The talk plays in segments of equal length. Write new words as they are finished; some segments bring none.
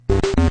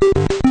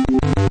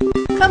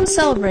Come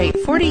celebrate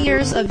 40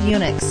 years of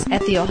Unix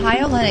at the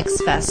Ohio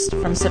Linux Fest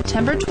from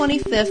September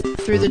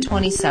 25th through the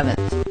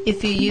 27th.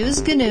 If you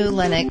use GNU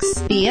Linux,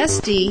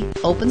 BSD,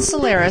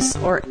 OpenSolaris,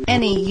 or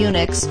any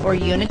Unix or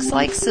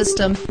Unix-like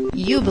system,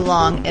 you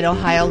belong at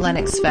Ohio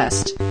Linux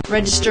Fest.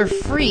 Register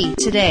free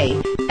today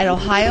at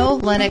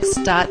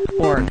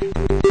ohiolinux.org.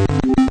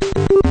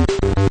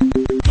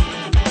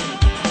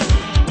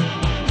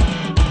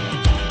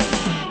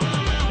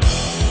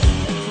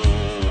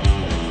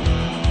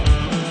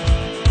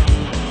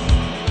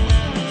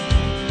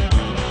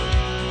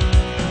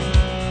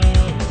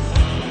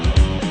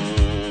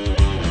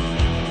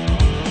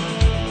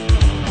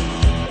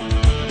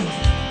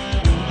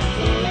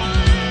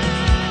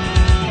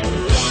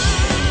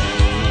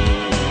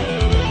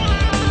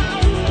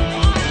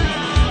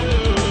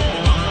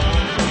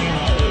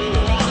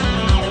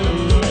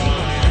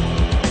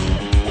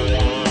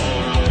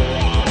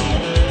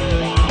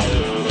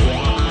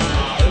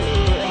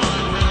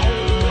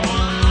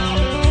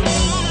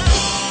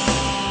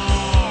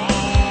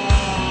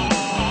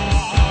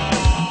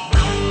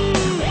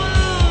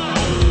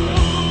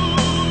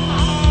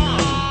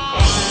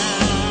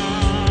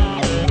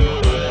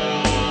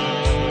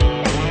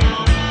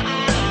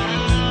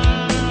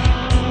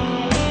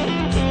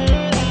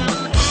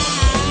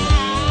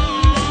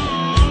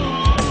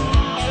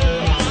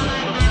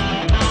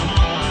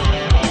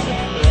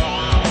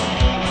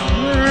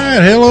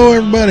 Hello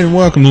everybody and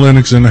welcome to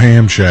Linux in the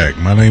Ham Shack.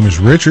 My name is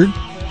Richard,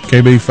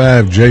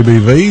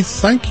 KB5JBV.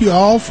 Thank you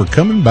all for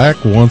coming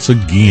back once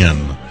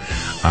again.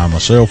 I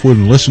myself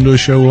wouldn't listen to a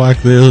show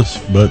like this,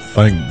 but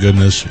thank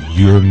goodness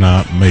you're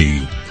not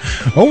me.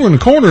 Over in the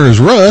corner is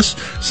Russ.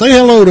 Say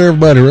hello to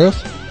everybody,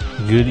 Russ.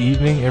 Good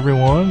evening,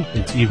 everyone.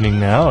 It's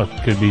evening now.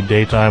 It could be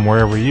daytime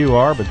wherever you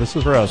are, but this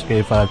is Russ,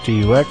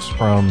 K5TUX,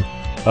 from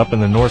up in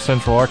the north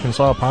central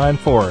Arkansas Pine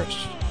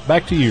Forest.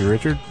 Back to you,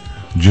 Richard.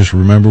 Just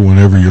remember,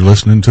 whenever you're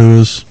listening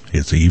to us,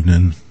 it's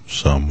evening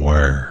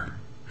somewhere.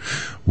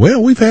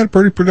 Well, we've had a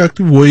pretty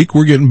productive week.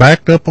 We're getting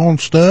backed up on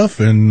stuff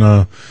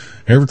and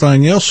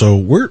everything else. So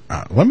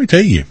let me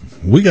tell you,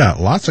 we got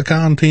lots of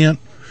content.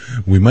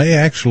 We may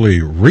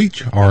actually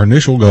reach our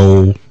initial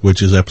goal,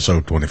 which is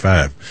episode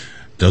 25.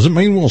 Doesn't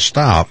mean we'll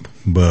stop,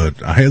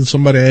 but I had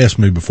somebody ask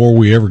me before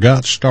we ever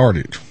got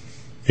started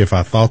if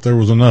I thought there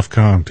was enough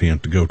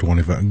content to go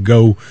 25,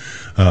 do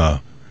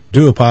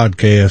a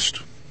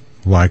podcast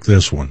like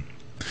this one.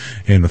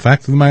 And the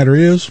fact of the matter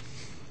is,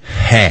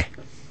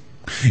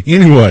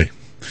 Anyway,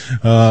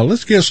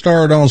 let's get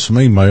started on some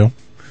email.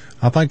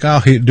 I think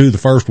I'll do the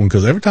first one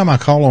because every time I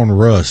call on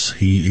Russ,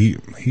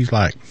 he's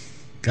like,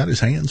 got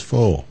his hands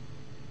full.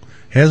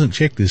 Hasn't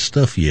checked his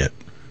stuff yet.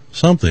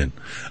 Something.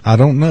 I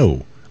don't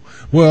know.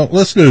 Well,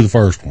 let's do the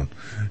first one.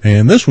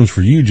 And this one's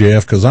for you,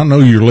 Jeff, because I know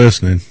you're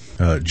listening.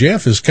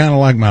 Jeff is kind of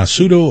like my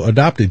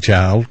pseudo-adopted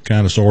child,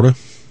 kind of, sort of.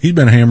 He's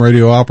been a ham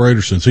radio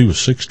operator since he was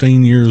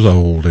 16 years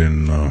old,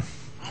 and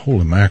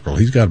holy mackerel,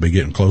 he's got to be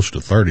getting close to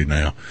 30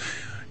 now.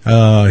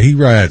 He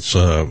writes,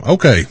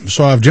 okay,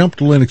 so I've jumped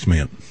to Linux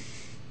Mint.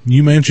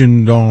 You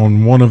mentioned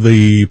on one of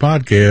the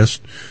podcasts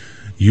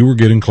you were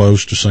getting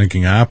close to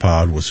syncing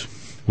iPod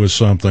with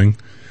something.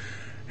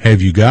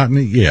 Have you gotten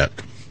it yet?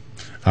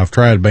 I've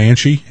tried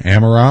Banshee,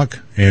 Amarok,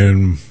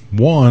 and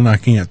one I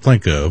can't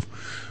think of.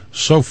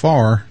 So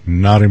far,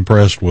 not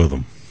impressed with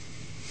them.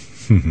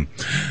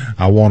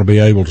 I want to be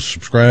able to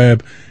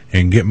subscribe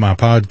and get my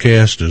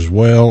podcast as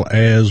well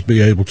as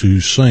be able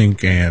to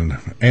sync and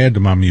add to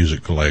my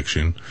music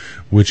collection,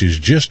 which is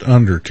just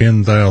under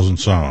 10,000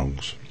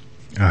 songs.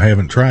 I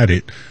haven't tried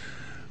it,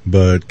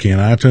 but can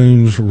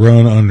iTunes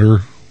run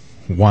under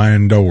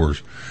wine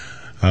doors?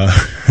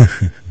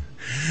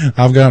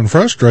 I've gotten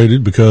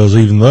frustrated because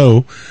even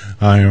though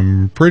I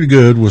am pretty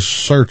good with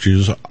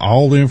searches,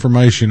 all the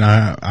information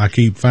I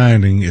keep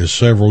finding is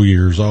several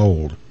years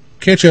old.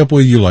 Catch up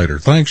with you later.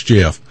 Thanks,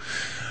 Jeff.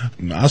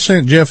 I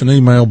sent Jeff an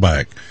email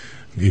back.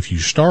 If you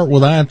start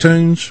with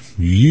iTunes,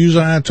 you use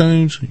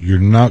iTunes, you're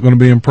not going to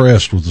be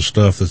impressed with the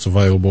stuff that's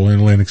available in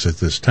Linux at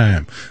this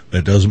time.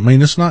 That doesn't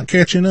mean it's not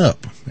catching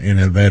up and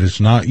that it's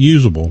not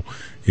usable.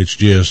 It's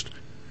just,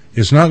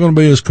 it's not going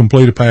to be as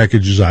complete a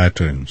package as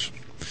iTunes.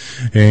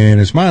 And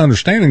it's my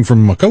understanding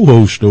from my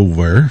co-host over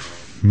there,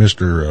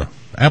 Mr.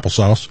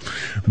 Applesauce,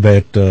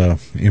 that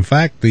in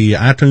fact the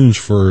iTunes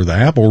for the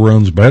Apple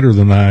runs better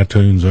than the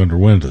iTunes under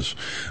Windows.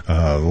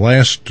 The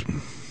last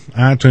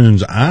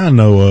iTunes I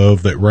know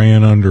of that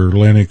ran under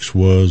Linux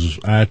was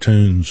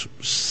iTunes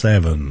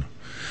 7,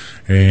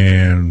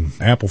 and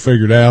Apple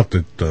figured out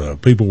that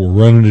people were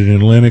running it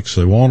in Linux.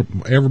 They want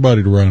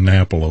everybody to run an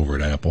Apple over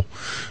at Apple,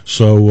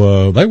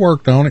 so they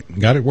worked on it,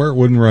 got it where it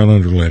wouldn't run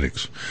under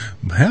Linux.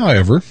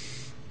 However,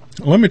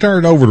 let me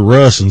turn it over to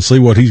Russ and see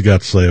what he's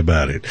got to say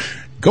about it.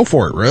 Go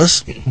for it,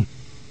 Russ.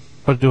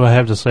 What do I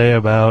have to say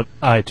about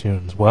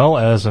iTunes? Well,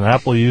 as an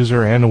Apple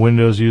user and a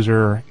Windows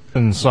user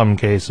in some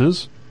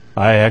cases,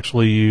 I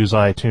actually use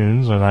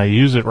iTunes, and I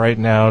use it right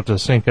now to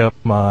sync up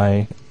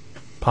my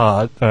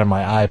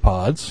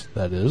iPods,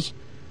 that is.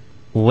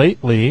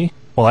 Lately,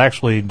 well,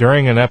 actually,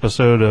 during an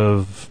episode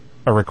of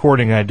a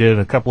recording I did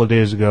a couple of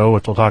days ago,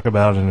 which we'll talk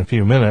about in a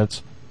few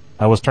minutes,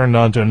 I was turned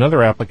on to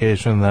another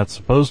application that's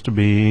supposed to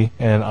be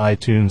an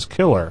iTunes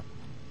killer,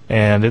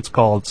 and it's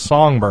called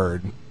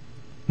Songbird.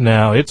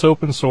 Now, it's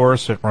open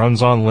source. It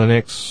runs on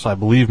Linux, I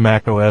believe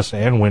Mac OS,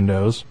 and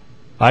Windows.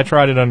 I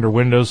tried it under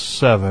Windows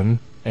 7,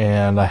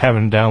 and I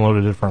haven't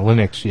downloaded it for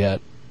Linux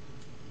yet.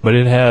 But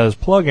it has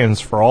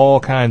plugins for all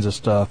kinds of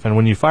stuff, and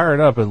when you fire it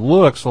up, it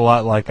looks a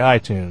lot like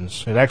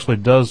iTunes. It actually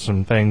does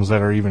some things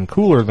that are even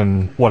cooler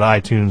than what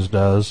iTunes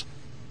does.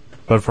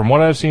 But from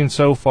what I've seen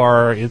so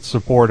far, its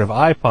support of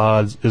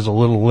iPods is a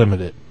little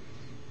limited.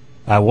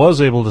 I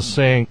was able to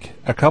sync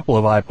a couple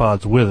of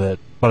iPods with it,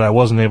 but I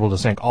wasn't able to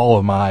sync all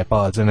of my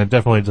iPods, and it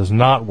definitely does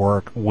not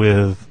work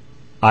with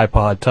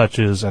iPod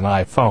Touches and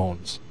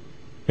iPhones.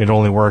 It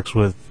only works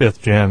with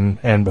 5th gen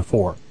and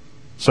before.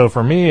 So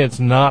for me, it's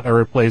not a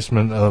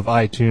replacement of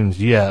iTunes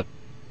yet.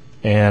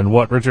 And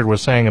what Richard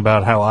was saying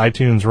about how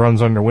iTunes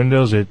runs under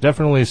Windows, it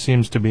definitely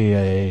seems to be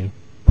a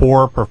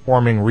poor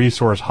performing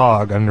resource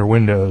hog under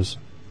Windows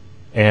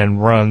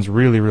and runs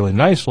really, really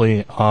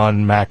nicely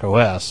on Mac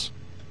OS.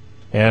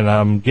 And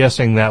I'm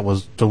guessing that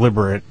was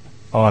deliberate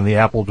on the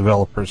Apple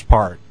developer's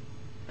part.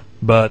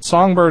 But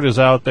Songbird is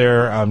out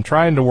there. I'm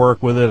trying to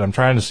work with it. I'm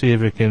trying to see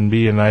if it can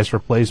be a nice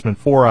replacement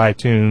for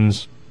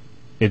iTunes.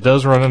 It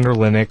does run under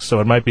Linux, so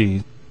it might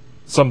be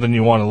something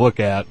you want to look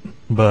at.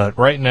 But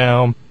right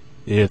now,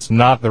 it's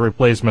not the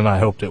replacement I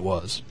hoped it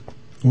was.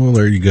 Well,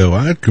 there you go.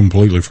 I'd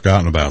completely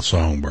forgotten about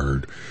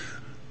Songbird.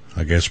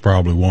 I guess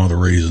probably one of the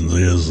reasons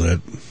is that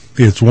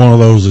it's one of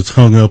those that's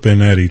hung up in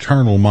that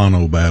eternal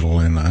mono battle,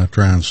 and I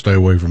try and stay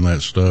away from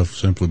that stuff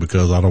simply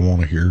because I don't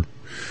want to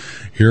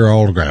hear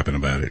all the grapping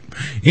about it.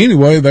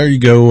 Anyway, there you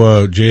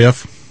go,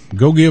 Jeff.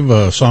 Go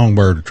give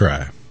Songbird a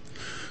try.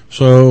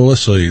 So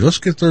let's see. Let's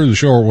get through the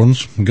short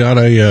ones. Got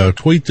a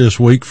tweet this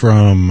week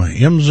from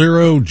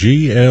M0GLG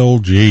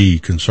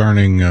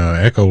concerning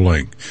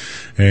Echolink,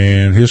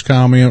 and his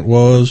comment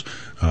was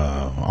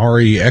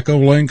RE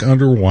Echolink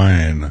under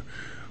Wine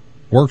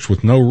works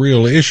with no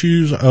real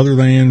issues other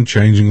than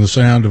changing the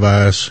sound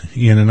device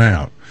in and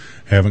out.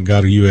 Haven't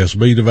got a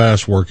USB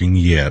device working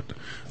yet.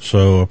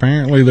 So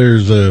apparently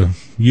there's a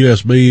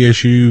USB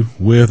issue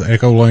with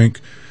Echolink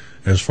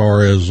as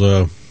far as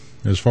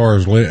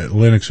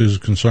Linux is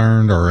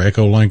concerned, or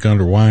Echolink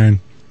under Wine.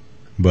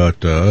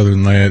 But other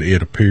than that,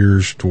 it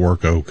appears to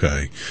work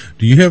okay.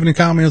 Do you have any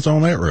comments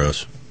on that,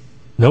 Russ?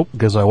 Nope,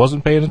 because I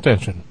wasn't paying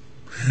attention.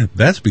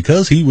 That's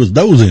because he was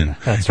dozing.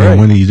 That's right. And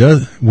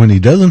when he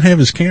doesn't have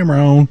his camera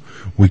on,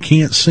 we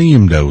can't see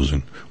him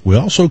dozing. We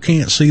also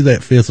can't see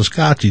that fifth of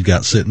scotch he's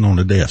got sitting on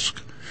the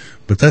desk.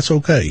 But that's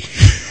okay.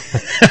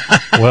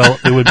 Well,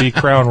 it would be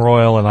Crown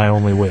Royal, and I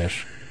only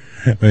wish.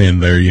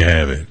 And there you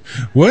have it.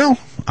 Well,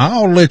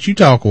 I'll let you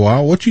talk a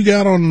while. What you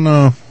got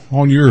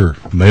on your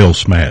mail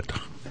smat?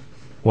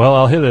 Well,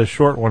 I'll hit a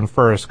short one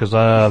first, because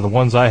the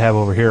ones I have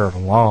over here are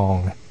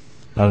long.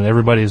 And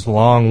everybody's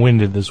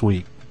long-winded this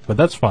week, but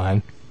that's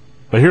fine.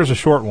 But here's a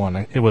short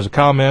one. It was a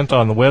comment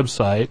on the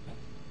website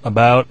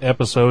about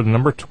episode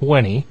number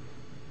 20,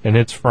 and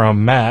it's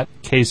from Matt,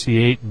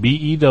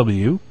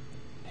 KC8BEW.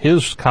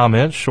 His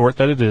comment, short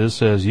that it is,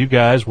 says, "You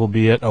guys will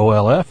be at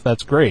OLF.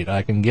 That's great.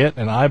 I can get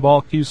an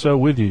eyeball QSO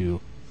with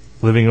you.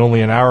 Living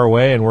only an hour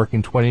away and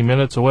working 20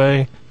 minutes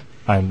away,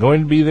 I'm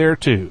going to be there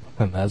too."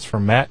 And that's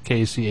from Matt,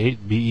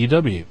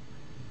 KC8BEW.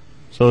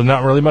 So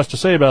not really much to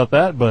say about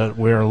that, but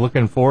we're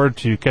looking forward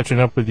to catching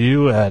up with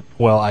you at,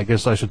 well, I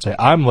guess I should say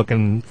I'm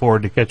looking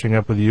forward to catching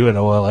up with you at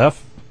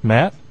OLF,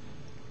 Matt.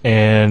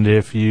 And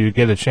if you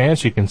get a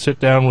chance, you can sit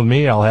down with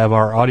me. I'll have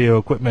our audio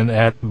equipment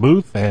at the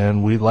booth,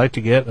 and we'd like to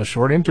get a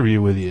short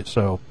interview with you.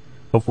 So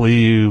hopefully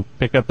you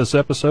pick up this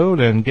episode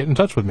and get in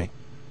touch with me.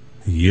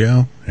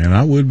 Yeah, and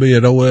I would be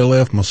at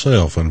OLF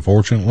myself.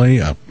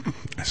 Unfortunately,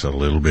 it's a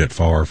little bit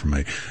far from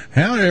me.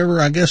 However,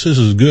 I guess this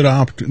is good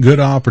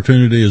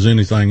opportunity as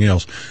anything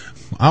else.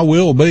 I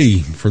will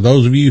be, for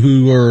those of you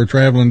who are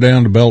traveling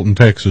down to Belton,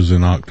 Texas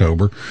in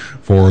October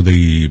for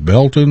the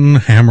Belton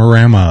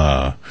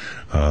Hammerama.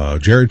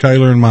 Jerry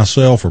Taylor and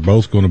myself are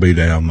both going to be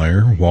down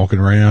there, walking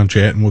around,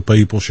 chatting with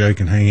people,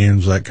 shaking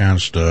hands, that kind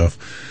of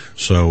stuff.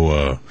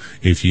 So,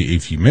 if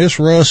you miss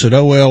Russ at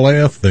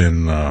OLF,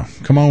 then,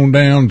 come on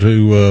down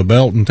to,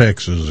 Belton,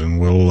 Texas, and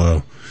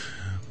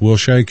we'll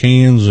shake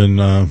hands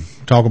and,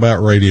 talk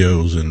about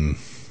radios and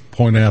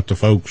point out to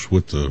folks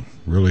with the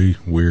really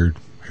weird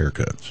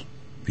haircuts.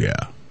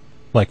 Yeah.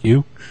 Like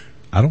you?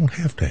 I don't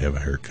have to have a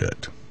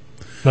haircut.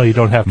 No, you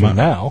don't have to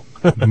now.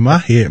 my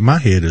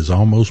head is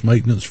almost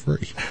maintenance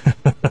free.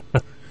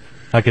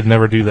 I could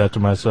never do that to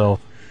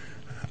myself.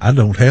 I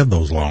don't have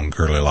those long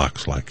curly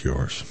locks like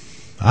yours.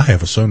 I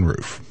have a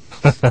sunroof.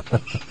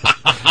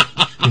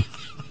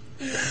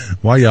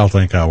 Why y'all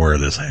think I wear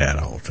this hat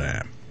all the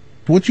time?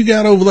 What you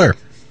got over there?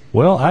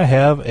 Well, I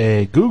have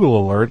a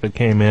Google alert that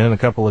came in a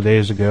couple of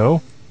days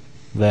ago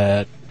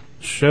that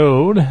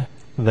showed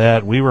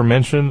that we were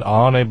mentioned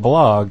on a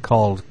blog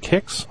called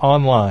Kix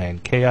Online,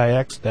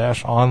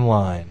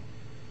 KIX-Online.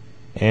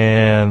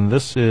 And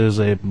this is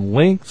a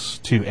links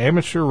to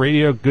amateur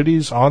radio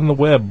goodies on the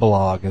web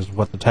blog is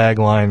what the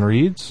tagline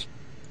reads.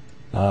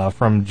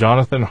 From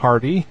Jonathan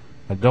Hardy.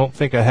 I don't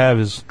think I have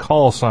his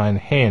call sign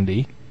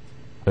handy,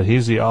 but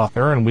he's the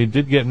author, and we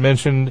did get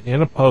mentioned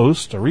in a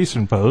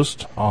recent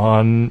post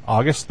on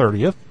August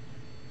 30th.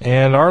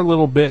 And our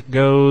little bit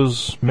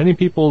goes, many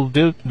people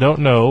don't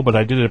know, but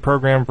I did a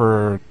program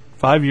for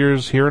 5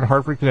 years here in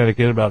Hartford,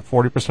 Connecticut. About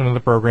 40% of the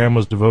program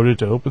was devoted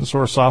to open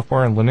source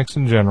software and Linux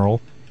in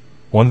general.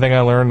 One thing I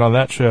learned on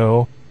that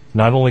show,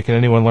 not only can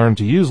anyone learn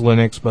to use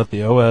Linux, but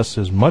the OS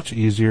is much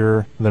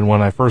easier than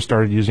when I first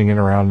started using it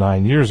around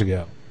 9 years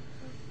ago.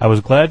 I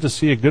was glad to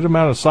see a good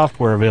amount of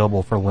software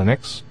available for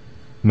Linux.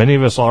 Many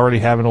of us already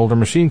have an older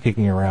machine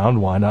kicking around.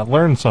 Why not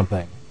learn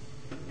something?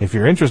 If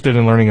you're interested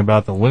in learning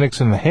about the Linux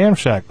in the Ham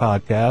Shack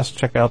podcast,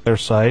 check out their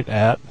site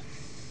at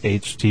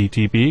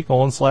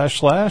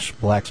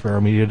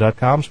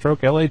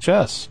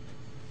http://blacksparrowmedia.com/LHS.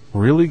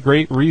 Really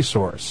great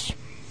resource.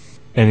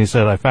 And he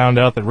said, I found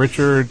out that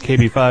Richard,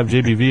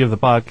 KB5JBV of the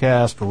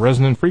podcast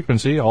Resonant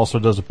Frequency, also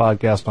does a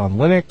podcast on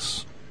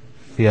Linux.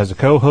 He has a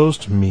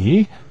co-host,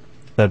 me,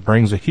 that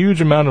brings a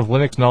huge amount of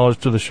Linux knowledge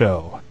to the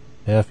show.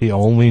 If he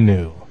only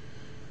knew.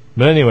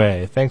 But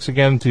anyway, thanks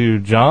again to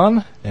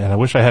John, and I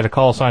wish I had a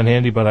call sign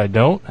handy, but I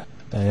don't.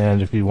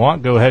 And if you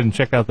want, go ahead and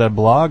check out that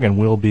blog, and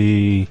we'll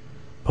be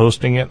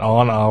posting it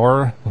on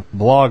our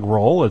blog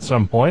roll at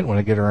some point when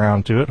I get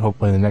around to it,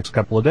 hopefully in the next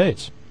couple of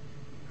days.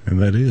 And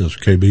that is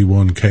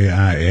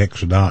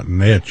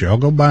kb1kix.net. Y'all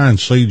go by and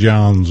see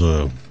John's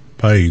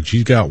page.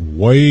 He's got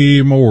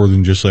way more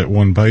than just that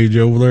one page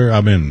over there.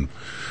 I've been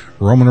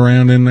roaming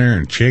around in there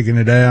and checking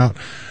it out.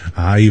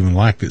 I even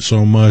liked it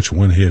so much,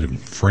 went ahead and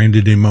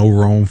friended him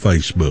over on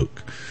Facebook.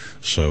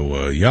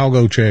 So y'all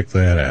go check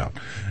that out.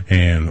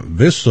 And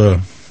this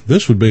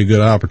would be a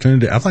good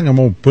opportunity. I think I'm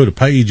going to put a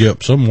page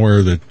up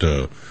somewhere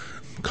that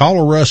call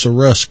a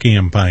Russ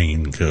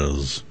campaign,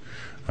 because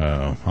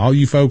all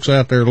you folks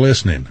out there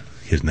listening,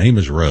 his name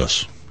is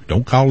Russ.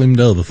 Don't call him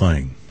the other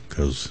thing,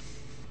 because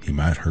he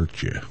might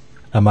hurt you.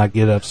 I might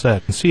get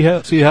upset. See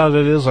how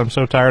that is? I'm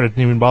so tired I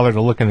didn't even bother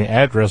to look in the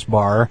address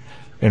bar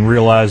and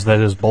realize that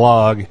his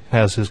blog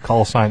has his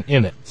call sign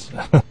in it.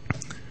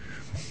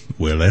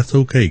 Well, that's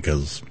okay,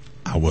 because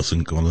I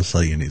wasn't going to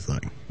say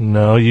anything.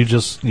 No, you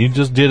just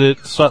did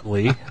it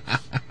subtly.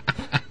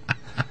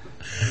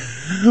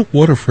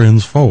 What are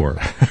friends for?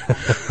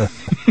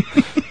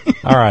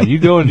 All right, you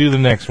go and do the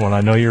next one.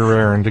 I know you're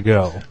raring to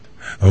go.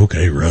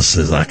 Okay, Russ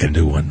says I can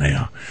do one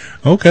now.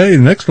 Okay,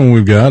 the next one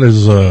we've got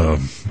is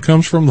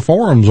comes from the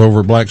forums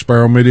over at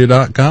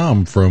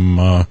blacksparrowmedia.com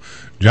from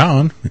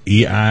John,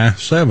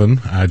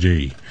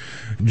 EI7IG.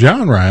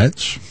 John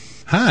writes,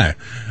 Hi,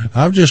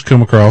 I've just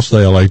come across the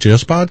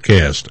LHS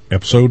podcast,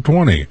 episode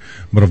 20,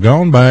 but I've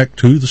gone back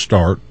to the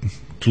start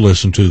to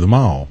listen to them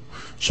all.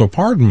 So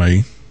pardon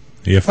me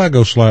if I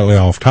go slightly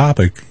off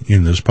topic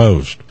in this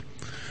post.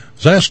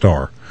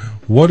 Zastar,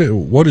 what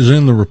is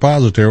in the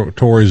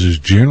repositories is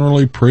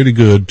generally pretty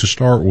good to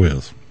start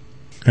with.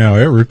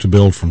 However, to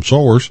build from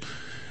source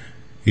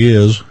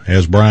is,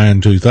 as Brian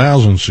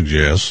 2000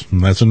 suggests,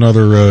 and that's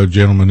another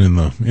gentleman in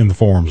the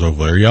forums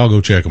over there, y'all go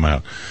check him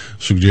out,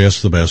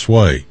 suggests the best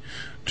way.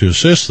 To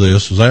assist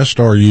this,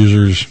 Zastar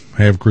users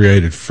have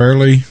created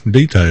fairly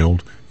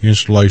detailed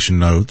installation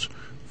notes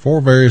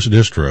for various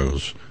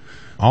distros.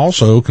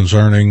 Also,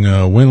 concerning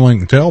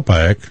WinLink and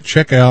Telpac,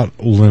 check out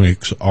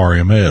Linux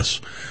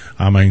RMS.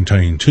 I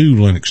maintain 2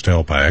 Linux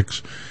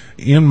Telpacs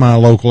in my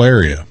local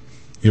area.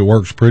 It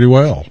works pretty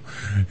well.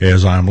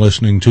 As I'm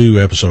listening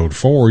to episode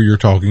 4, you're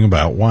talking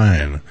about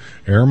Wine.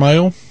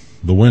 Airmail,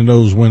 the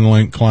Windows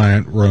WinLink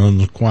client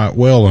runs quite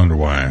well under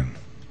Wine.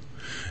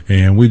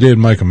 And we did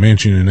make a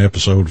mention in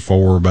episode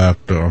 4 about,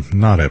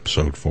 not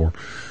episode 4,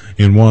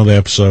 in one of the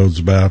episodes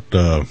about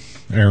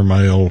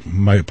Airmail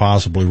may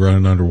possibly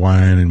running under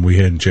Wine, and we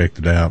hadn't checked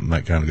it out and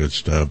that kind of good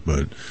stuff.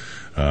 But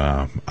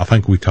I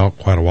think we talked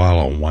quite a while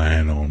on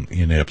Wine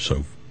in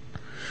episode.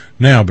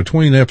 Now,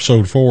 between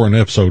episode 4 and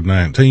episode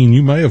 19,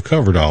 you may have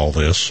covered all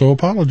this, so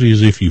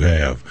apologies if you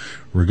have.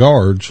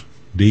 Regards,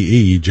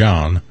 D.E.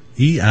 John,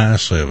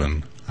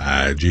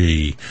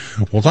 EI7IG.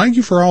 Well, thank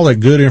you for all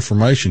that good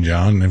information,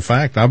 John. In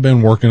fact, I've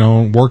been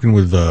working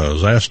with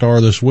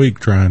Zastar this week,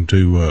 trying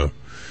to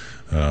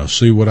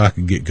see what I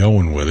could get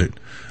going with it.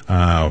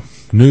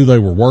 Knew they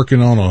were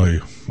working on a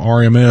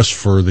RMS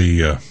for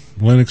the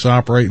Linux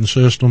operating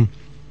system,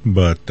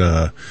 but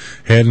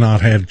had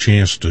not had a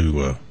chance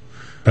to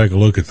take a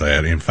look at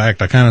that. In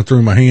fact, I kind of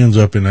threw my hands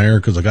up in the air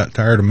because I got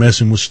tired of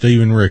messing with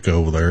Steve and Rick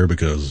over there,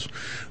 because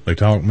they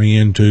talked me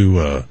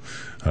into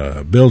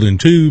building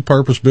 2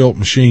 purpose-built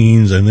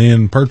machines and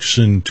then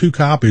purchasing 2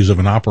 copies of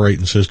an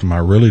operating system I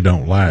really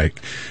don't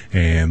like.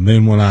 And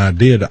then when I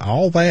did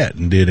all that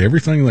and did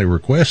everything they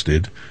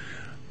requested,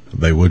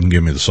 they wouldn't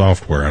give me the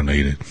software I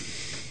needed.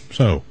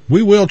 So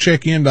we will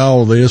check into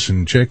all of this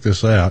and check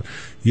this out.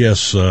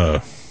 Yes,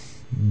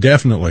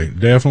 definitely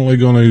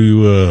going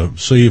to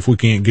see if we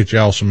can't get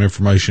y'all some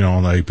information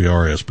on the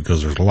APRS,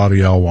 because there's a lot of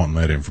y'all wanting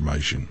that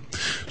information.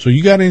 So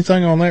you got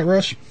anything on that,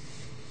 Russ?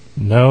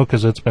 No,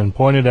 because it's been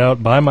pointed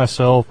out by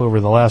myself over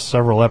the last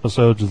several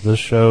episodes of this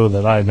show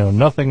that I know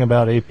nothing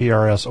about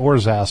APRS or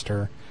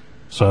Zaster,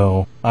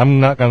 so I'm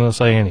not going to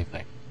say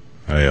anything.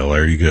 Well,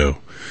 there you go.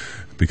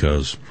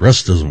 Because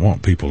Russ doesn't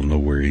want people to know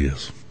where he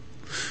is.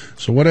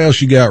 So what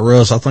else you got,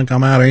 Russ? I think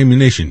I'm out of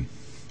ammunition.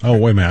 Oh,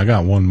 wait a minute. I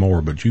got one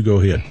more, but you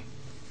go ahead.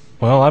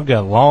 Well, I've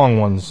got long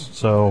ones,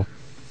 so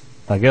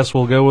I guess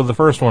we'll go with the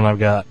first one I've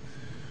got.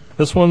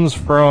 This one's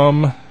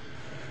from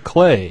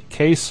Clay,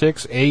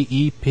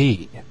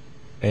 K6AEP.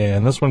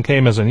 And this one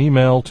came as an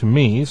email to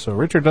me, so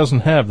Richard doesn't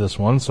have this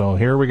one, so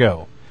here we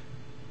go.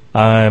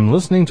 I'm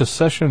listening to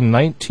session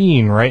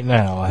 19 right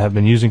now. I have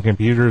been using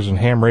computers and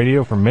ham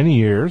radio for many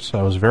years.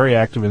 I was very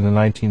active in the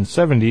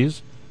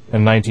 1970s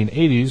and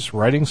 1980s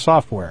writing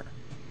software.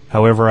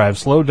 However, I've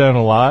slowed down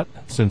a lot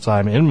since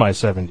I'm in my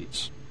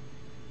 70s.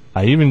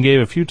 I even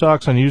gave a few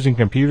talks on using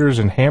computers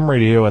and ham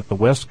radio at the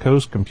West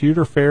Coast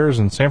Computer Fairs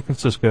in San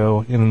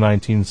Francisco in the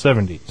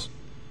 1970s.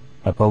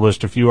 I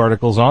published a few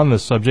articles on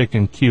this subject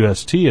in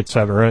QST,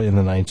 etc. in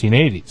the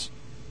 1980s.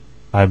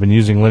 I've been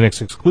using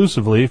Linux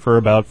exclusively for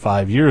about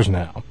 5 years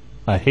now.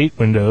 I hate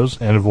Windows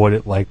and avoid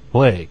it like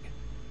plague.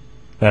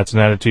 That's an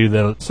attitude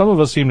that some of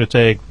us seem to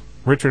take.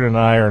 Richard and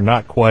I are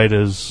not quite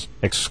as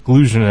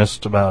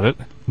exclusionist about it,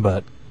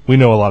 but we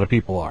know a lot of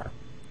people are.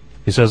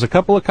 He says a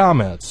couple of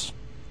comments.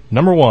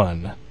 Number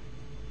 1,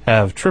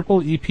 have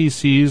triple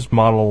EPCs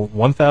model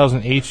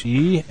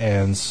 1000HE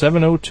and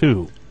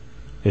 702.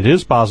 It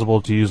is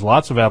possible to use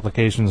lots of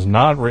applications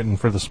not written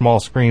for the small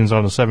screens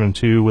on a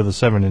 7.2 with a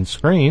 7-inch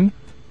screen.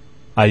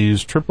 I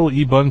use Triple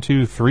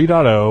Ubuntu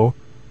 3.0,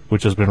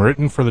 which has been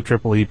written for the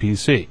Triple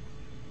EPC.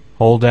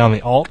 Hold down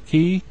the Alt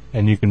key,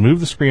 and you can move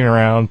the screen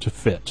around to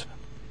fit.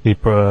 He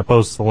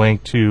posts the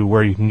link to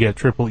where you can get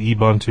Triple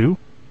Ubuntu,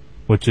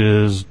 which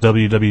is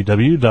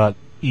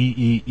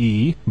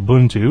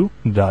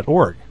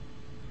www.eeebuntu.org.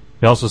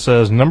 He also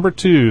says, number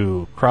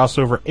 2,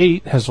 Crossover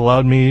 8 has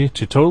allowed me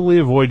to totally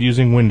avoid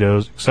using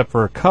Windows except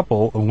for a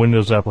couple of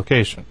Windows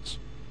applications.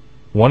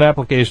 One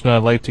application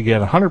I'd like to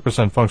get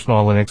 100% functional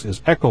on Linux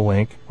is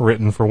Echolink,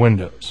 written for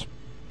Windows.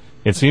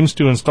 It seems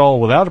to install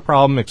without a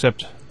problem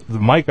except the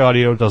mic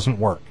audio doesn't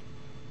work.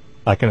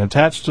 I can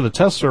attach to the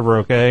test server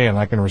okay, and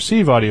I can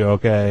receive audio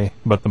okay,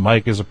 but the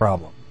mic is a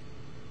problem.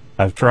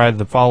 I've tried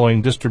the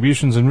following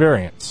distributions and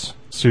variants: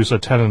 SUSE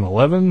 10 and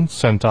 11,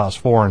 CentOS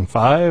 4 and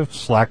 5,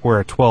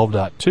 Slackware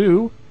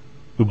 12.2,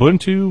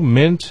 Ubuntu,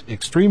 Mint,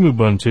 Extreme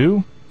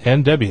Ubuntu,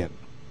 and Debian.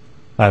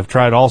 I've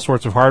tried all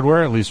sorts of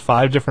hardware, at least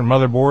 5 different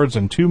motherboards,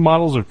 and 2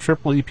 models of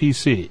Triple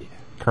EPC.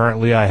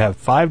 Currently, I have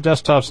 5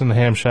 desktops in the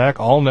ham shack,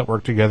 all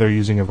networked together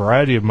using a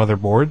variety of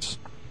motherboards,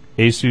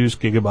 Asus,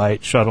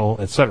 Gigabyte, Shuttle,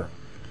 etc.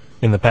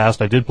 In the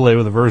past, I did play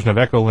with a version of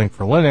Echolink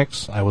for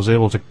Linux. I was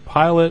able to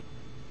compile it,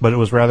 but it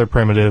was rather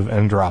primitive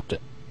and dropped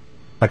it.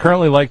 I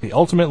currently like the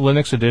Ultimate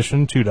Linux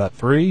Edition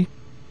 2.3.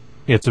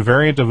 It's a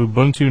variant of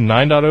Ubuntu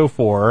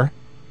 9.04.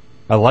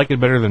 I like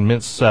it better than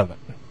Mint 7.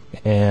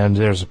 And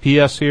there's a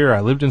PS here. I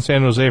lived in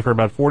San Jose for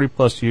about 40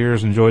 plus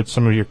years, enjoyed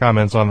some of your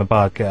comments on the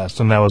podcast,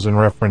 and that was in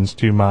reference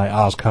to my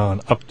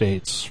OSCON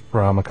updates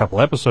from a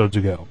couple episodes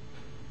ago.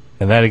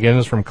 And that again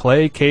is from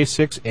Clay,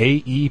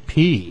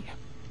 K6AEP.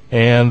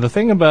 And the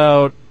thing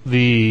about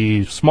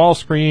the small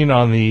screen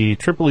on the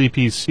Triple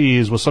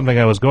EPCs was something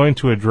I was going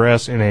to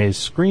address in a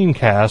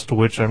screencast,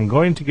 which I'm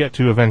going to get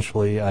to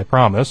eventually, I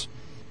promise,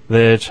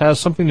 that has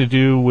something to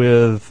do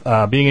with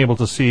being able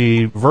to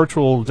see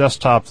virtual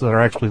desktops that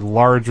are actually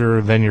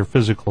larger than your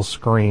physical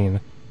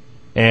screen.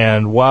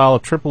 And while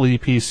Triple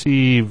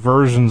EPC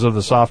versions of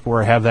the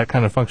software have that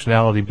kind of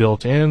functionality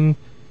built in,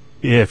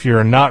 if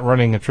you're not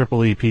running a Triple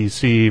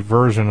EPC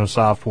version of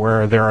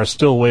software, there are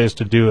still ways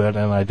to do it,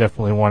 and I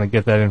definitely want to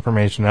get that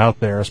information out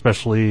there,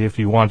 especially if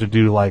you want to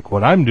do like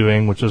what I'm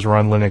doing, which is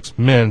run Linux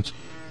Mint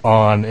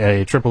on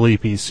a Triple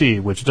EPC,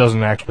 which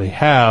doesn't actually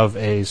have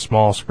a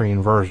small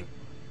screen version.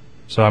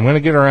 So I'm going to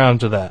get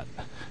around to that.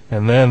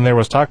 And then there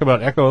was talk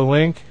about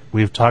Echolink.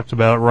 We've talked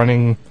about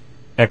running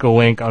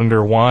Echolink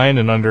under Wine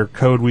and under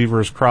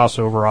CodeWeaver's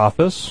Crossover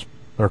Office,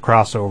 or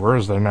Crossover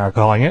as they're now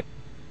calling it.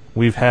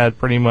 We've had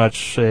pretty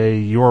much a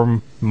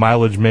your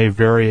mileage may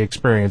vary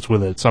experience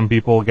with it. Some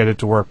people get it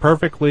to work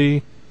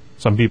perfectly.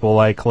 Some people,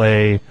 like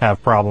Clay,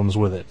 have problems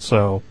with it.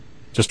 So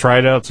just try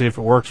it out, see if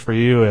it works for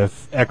you,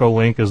 if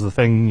Echolink is the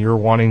thing you're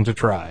wanting to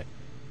try.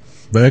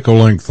 The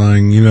Echolink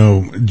thing, you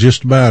know,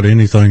 just about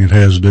anything that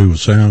has to do with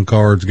sound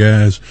cards,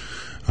 guys,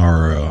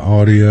 or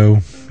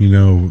audio, you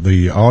know,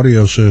 the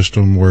audio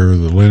system where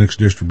the Linux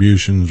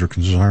distributions are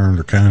concerned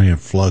are kind of in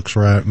flux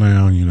right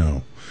now, you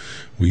know.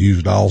 We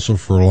used ALSA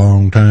for a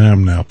long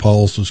time. Now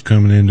Pulse is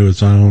coming into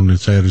its own.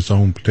 It's had its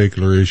own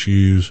particular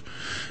issues.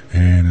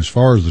 And as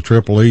far as the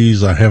Triple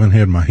E's, I haven't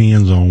had my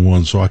hands on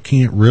one, so I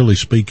can't really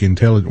speak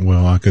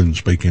well, I couldn't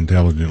speak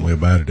intelligently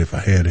about it if I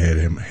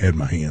had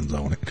my hands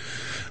on it.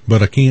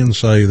 But I can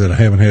say that I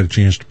haven't had a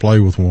chance to play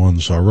with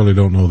one, so I really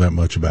don't know that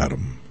much about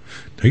them.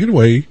 Take it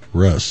away,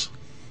 Russ.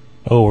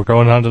 Oh, we're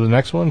going on to the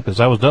next one? Because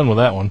I was done with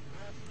that one.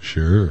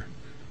 Sure.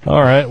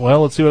 All right,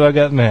 well, let's see what I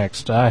got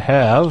next. I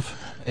have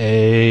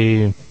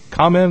a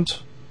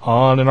comment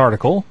on an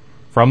article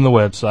from the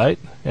website,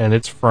 and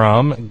it's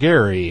from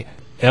Gary,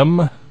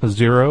 M0TXD,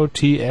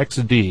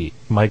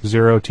 Mike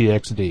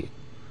 0TXD.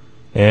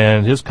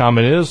 And his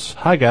comment is,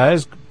 "Hi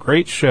guys,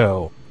 great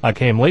show. I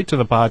came late to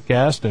the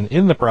podcast and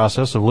in the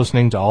process of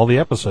listening to all the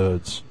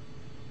episodes.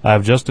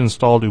 I've just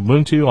installed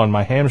Ubuntu on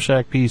my Ham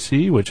Shack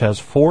PC, which has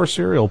 4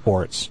 serial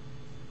ports.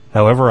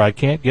 However, I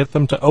can't get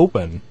them to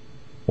open.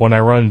 When I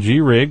run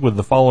grig with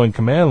the following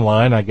command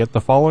line, I get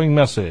the following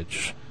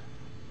message.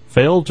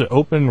 Failed to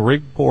open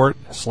rig port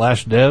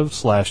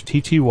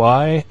 /dev/tty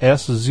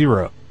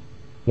s0.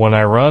 When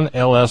I run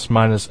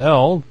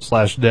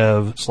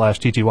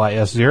ls-l/dev/tty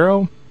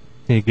s0,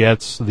 he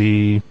gets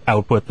the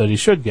output that he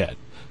should get.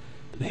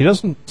 He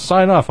doesn't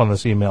sign off on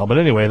this email, but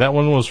anyway, that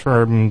one was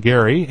from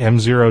Gary,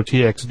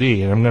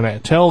 M0TXD, and I'm going to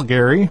tell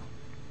Gary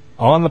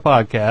on the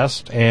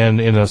podcast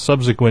and in a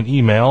subsequent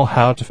email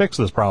how to fix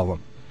this problem.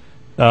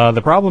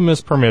 The problem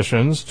is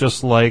permissions,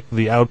 just like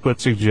the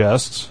output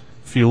suggests.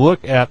 If you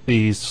look at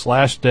the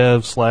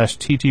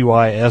 /dev/tty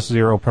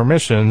s0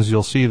 permissions,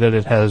 you'll see that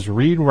it has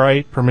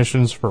read-write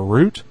permissions for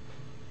root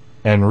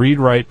and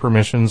read-write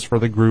permissions for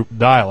the group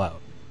dialout.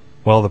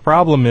 Well, the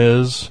problem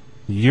is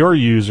your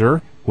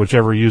user,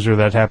 whichever user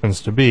that happens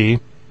to be,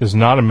 is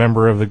not a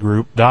member of the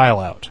group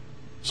dialout,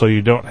 so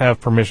you don't have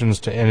permissions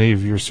to any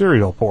of your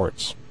serial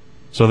ports.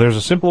 So there's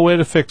a simple way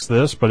to fix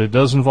this, but it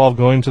does involve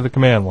going to the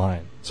command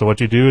line. So what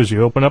you do is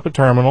you open up a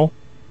terminal,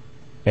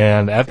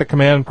 and at the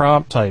command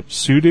prompt type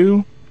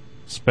sudo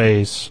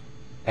space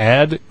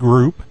add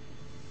group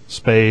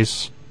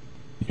space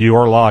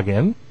your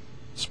login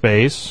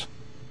space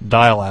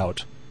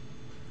dialout.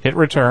 Hit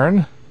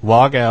return,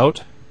 log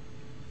out,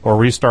 or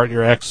restart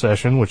your X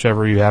session,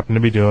 whichever you happen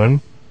to be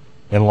doing,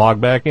 and log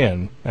back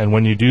in. And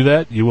when you do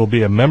that, you will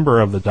be a member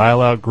of the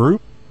dialout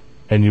group,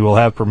 and you will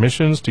have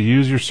permissions to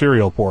use your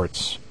serial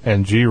ports,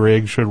 and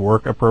grig should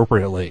work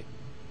appropriately.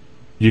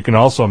 You can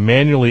also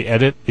manually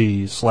edit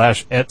the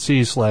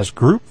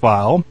 /etc/group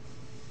file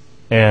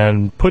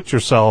and put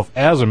yourself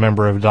as a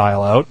member of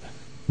dialout,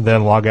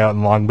 then log out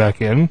and log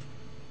back in,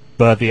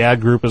 but the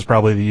add group is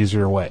probably the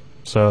easier way.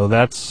 So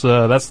that's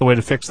the way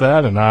to fix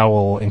that, and I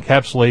will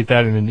encapsulate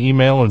that in an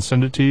email and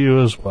send it to you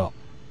as well.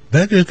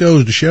 That just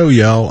goes to show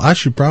y'all, I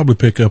should probably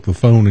pick up the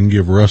phone and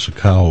give Russ a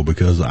call,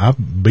 because I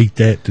beat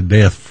that to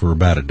death for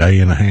about a day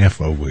and a half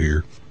over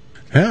here.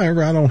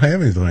 However, I don't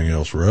have anything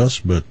else, Russ,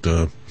 but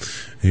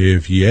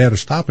if you add a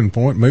stopping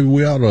point, maybe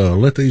we ought to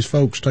let these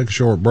folks take a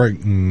short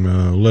break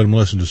and let them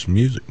listen to some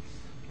music.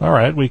 All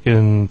right, we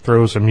can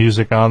throw some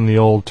music on the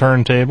old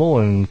turntable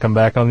and come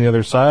back on the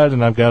other side,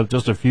 and I've got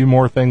just a few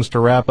more things to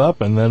wrap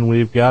up, and then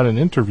we've got an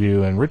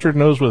interview, and Richard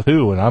knows with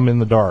who, and I'm in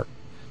the dark.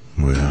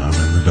 Well, I'm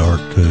in the dark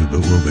too,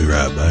 but we'll be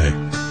right back.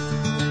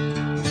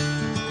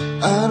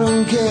 I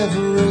don't care if it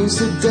rains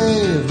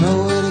today, I've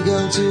nowhere to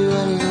go to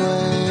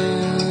anyway.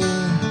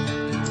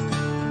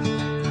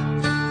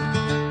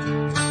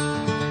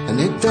 And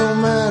it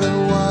don't matter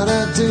what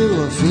I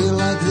do, I feel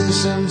like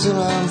this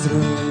until I'm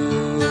through.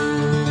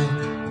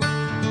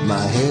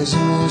 My hair's a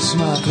mess,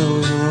 my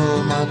clothes are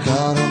old, my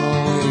car don't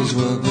always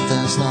work, but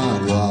that's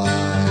not why.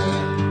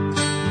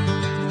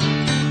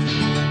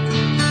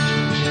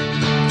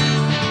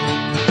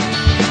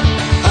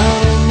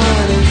 I don't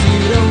mind if you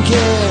don't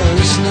care,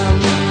 it's not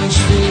me who's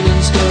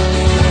feeling scared.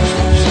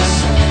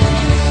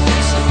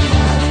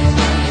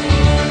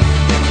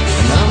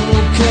 And I'm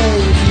okay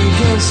if you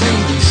can't see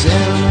these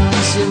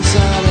elements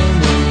inside of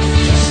me.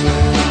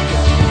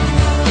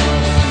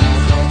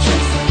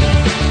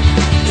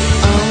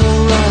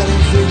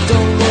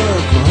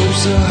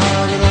 So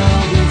hard that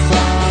I'll be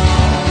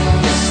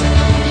fine.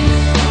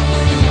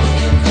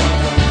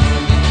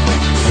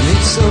 And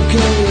it's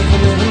okay if I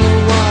never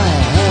know why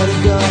I had to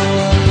go,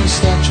 at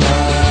least I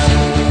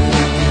tried.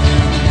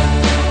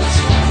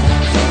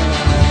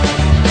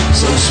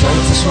 So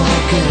smoke the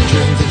smoke and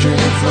drink the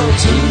drink, float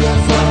to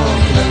that fall,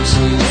 make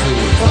so you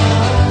feel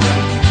fine.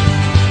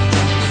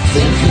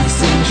 Think of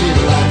things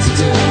you'd like to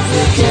do,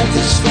 forget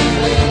this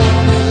feeling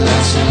only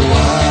lasts a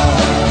while.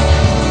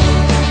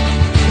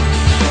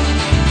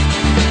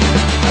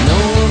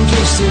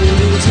 Just a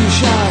little too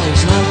shy,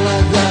 it's not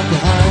like that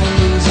behind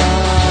these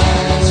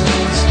eyes.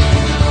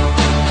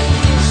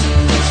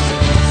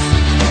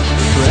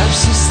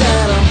 Perhaps it's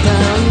that I'm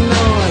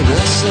paranoid,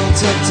 we're so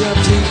tucked up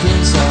deep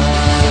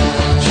inside.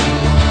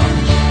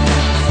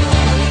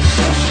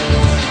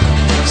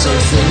 So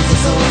think the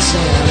thoughts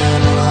and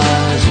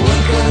analyze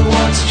what God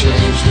wants to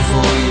change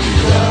before you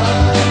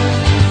die.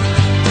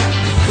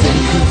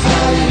 Think of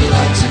how you'd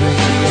like to be,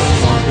 I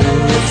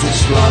wonder if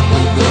this block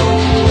will go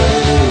away.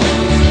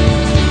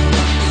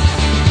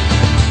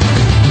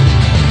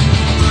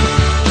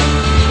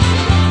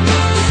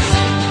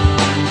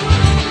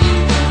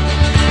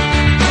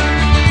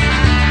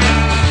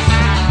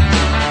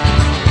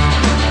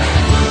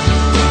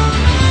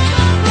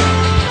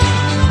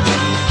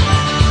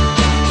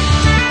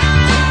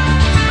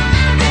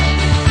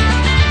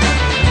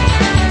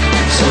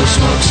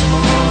 Smoke some more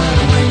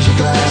and raise your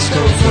glass, go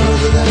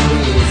further than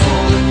we've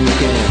fallen, you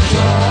can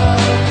try.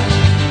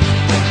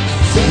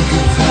 Think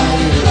of how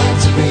you'd like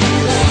to be,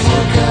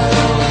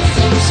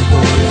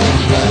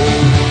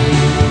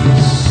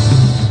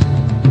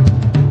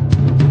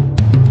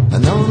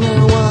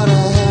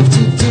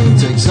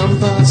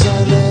 step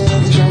outside, let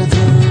it shine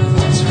through.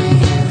 Once we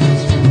give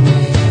in, we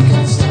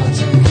can start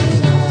to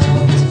get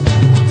out.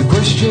 The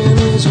question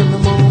is when the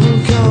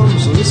moment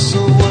comes, will this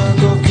will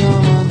work or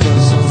come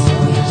undone? So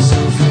throw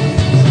yourself in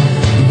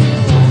and you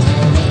won't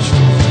have a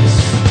choice.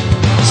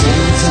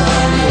 Same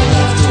time you'll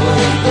have to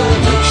wait, but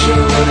make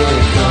sure when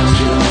it comes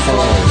you don't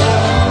fall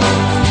down.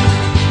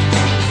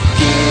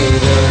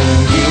 Give in,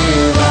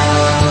 give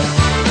out.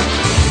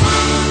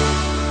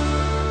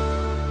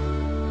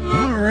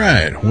 All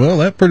right. Well,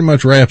 that pretty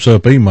much wraps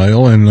up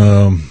email.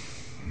 And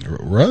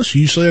Russ,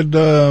 you said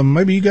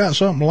maybe you got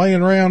something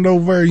laying around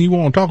over there you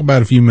want to talk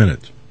about a few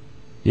minutes.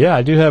 Yeah,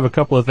 I do have a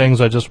couple of things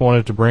I just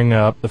wanted to bring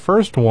up. The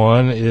first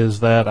one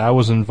is that I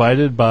was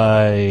invited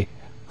by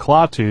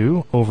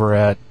Klaatu over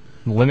at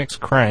Linux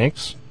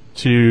Cranks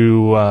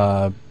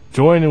to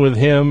join with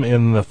him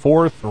in the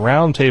 4th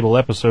roundtable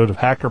episode of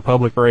Hacker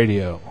Public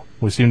Radio.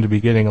 We seem to be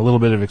getting a little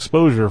bit of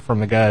exposure from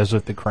the guys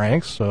at the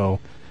Cranks, so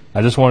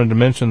I just wanted to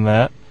mention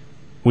that.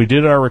 We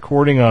did our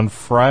recording on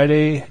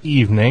Friday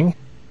evening,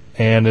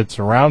 and it's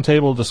a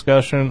roundtable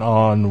discussion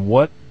on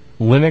what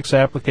Linux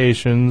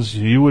applications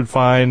you would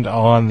find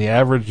on the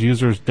average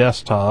user's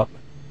desktop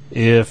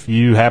if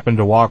you happen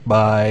to walk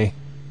by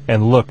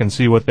and look and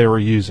see what they were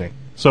using.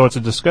 So it's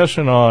a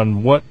discussion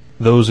on what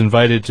those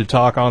invited to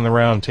talk on the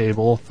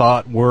roundtable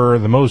thought were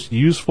the most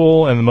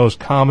useful and the most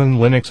common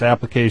Linux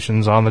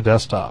applications on the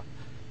desktop.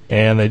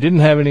 And they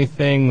didn't have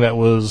anything that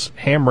was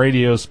ham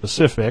radio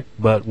specific,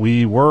 but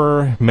we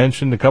were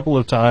mentioned a couple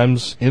of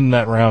times in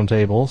that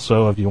roundtable.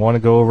 So if you want to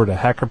go over to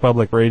Hacker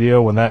Public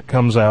Radio when that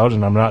comes out,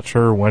 and I'm not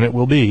sure when it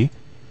will be,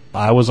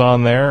 I was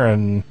on there,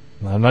 and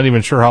I'm not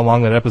even sure how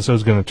long that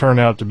episode's going to turn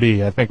out to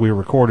be. I think we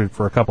recorded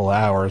for a couple of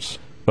hours,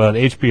 but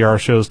HPR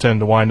shows tend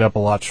to wind up a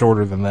lot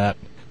shorter than that.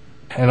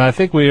 And I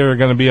think we are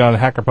going to be on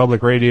Hacker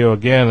Public Radio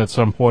again at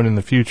some point in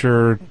the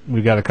future.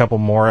 We've got a couple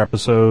more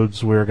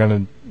episodes we're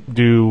going to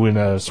do in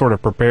a sort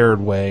of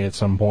prepared way at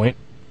some point,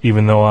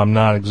 even though I'm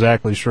not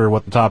exactly sure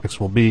what the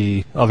topics will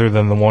be, other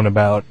than the one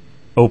about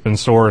open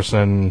source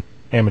and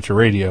amateur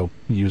radio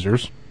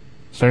users.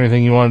 Is there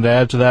anything you wanted to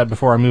add to that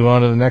before I move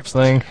on to the next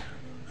thing?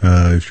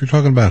 If you're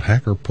talking about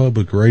Hacker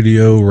Public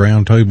Radio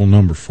Roundtable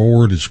number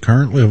 4, it is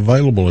currently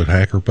available at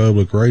Hacker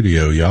Public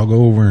Radio. Y'all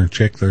go over and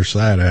check their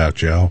site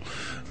out, y'all.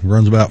 It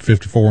runs about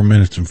 54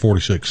 minutes and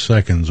 46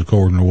 seconds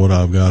according to what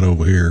I've got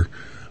over here.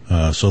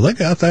 So they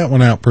got that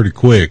one out pretty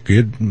quick.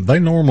 They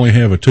normally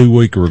have a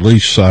 2-week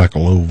release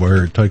cycle over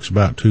there. It takes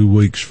about 2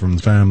 weeks from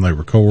the time they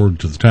record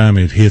to the time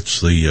it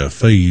hits the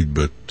feed.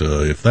 But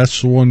if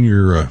that's the one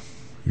you're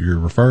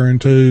referring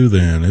to,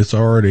 then it's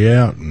already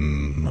out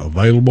and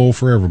available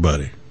for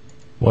everybody.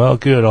 Well,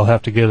 good. I'll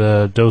have to get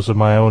a dose of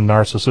my own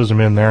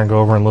narcissism in there and go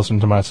over and listen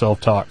to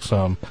myself talk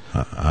some.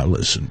 I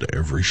listen to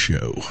every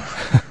show.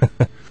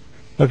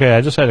 Okay,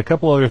 I just had a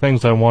couple other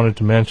things I wanted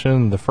to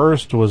mention. The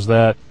first was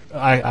that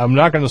I'm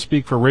not going to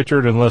speak for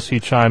Richard unless he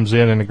chimes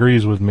in and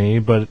agrees with me,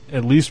 but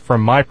at least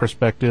from my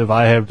perspective,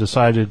 I have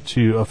decided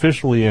to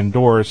officially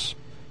endorse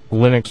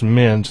Linux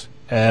Mint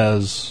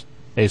as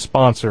a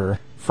sponsor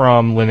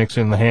from Linux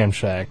in the Ham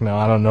Shack. Now,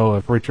 I don't know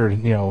if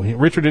Richard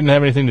didn't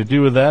have anything to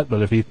do with that,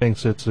 but if he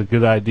thinks it's a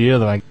good idea,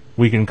 then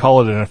we can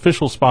call it an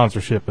official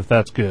sponsorship if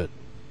that's good.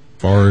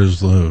 As far as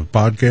the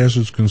podcast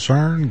is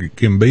concerned, it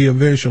can be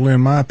official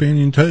in my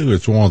opinion too.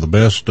 It's one of the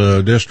best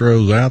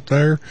distros out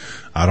there.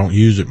 I don't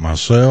use it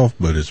myself,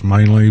 but it's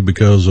mainly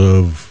because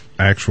of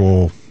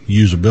actual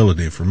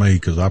usability for me,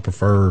 because I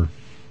prefer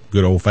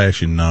good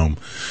old-fashioned GNOME.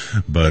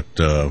 But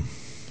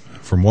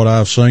from what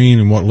I've seen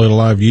and what little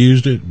I've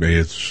used it,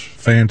 it's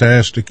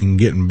fantastic and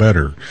getting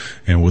better.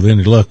 And with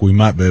any luck, we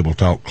might be able to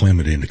talk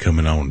Clement into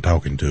coming on and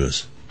talking to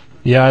us.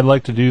 Yeah, I'd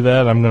like to do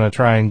that. I'm going to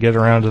try and get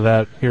around to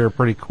that here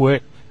pretty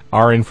quick.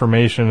 Our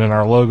information and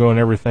our logo and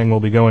everything will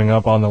be going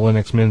up on the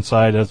Linux Mint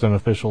site as an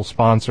official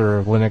sponsor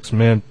of Linux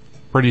Mint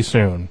pretty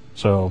soon.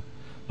 So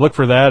look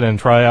for that and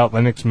try out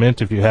Linux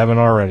Mint if you haven't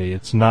already.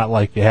 It's not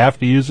like you have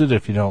to use it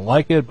if you don't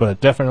like it,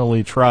 but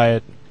definitely try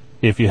it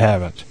if you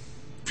haven't.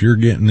 If you're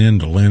getting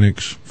into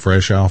Linux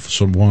fresh off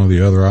of one of the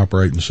other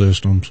operating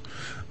systems,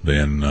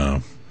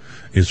 then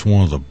it's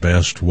one of the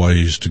best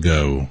ways to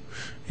go.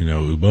 You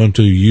know,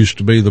 Ubuntu used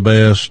to be the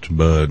best,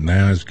 but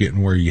now it's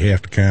getting where you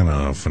have to kind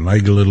of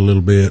finagle it a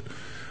little bit.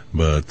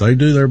 But they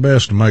do their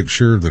best to make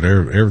sure that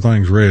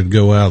everything's ready to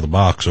go out of the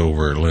box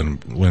over at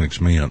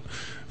Linux Mint.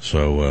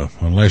 So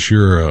unless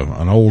you're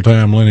an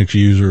old-time Linux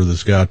user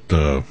that's got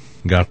that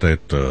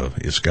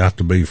it's got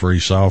to be free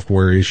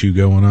software issue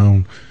going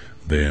on,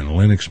 then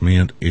Linux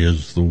Mint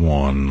is the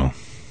one.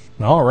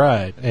 All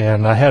right,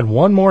 and I had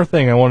one more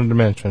thing I wanted to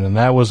mention, and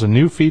that was a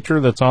new feature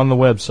that's on the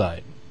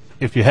website.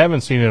 If you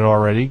haven't seen it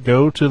already,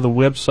 go to the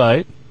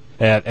website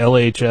at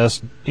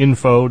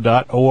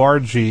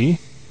lhsinfo.org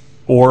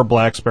or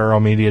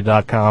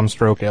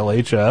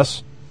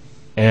blacksparrowmedia.com/LHS.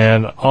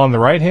 And on the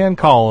right-hand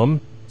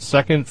column,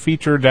 second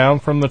feature down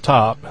from the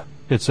top,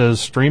 it says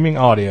streaming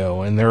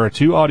audio. And there are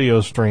 2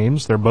 audio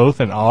streams. They're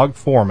both in OGG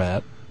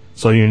format.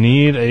 So you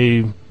need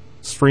a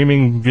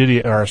streaming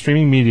video or a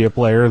streaming media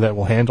player that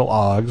will handle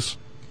OGGs.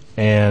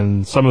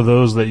 And some of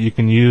those that you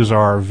can use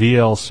are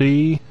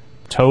VLC,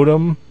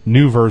 Totem,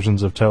 new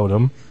versions of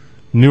Totem,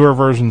 newer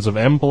versions of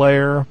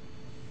MPlayer,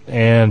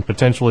 and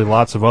potentially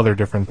lots of other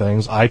different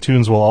things.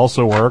 iTunes will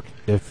also work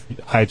if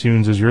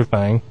iTunes is your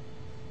thing.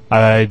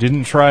 I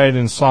didn't try it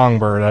in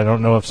Songbird. I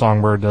don't know if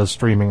Songbird does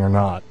streaming or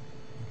not.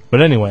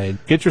 But anyway,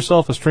 get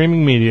yourself a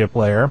streaming media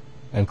player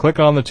and click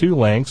on the two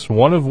links,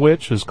 one of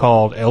which is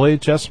called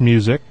LHS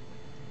Music.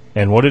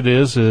 And what it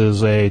is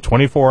a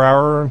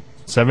 24-hour,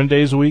 7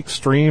 days a week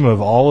stream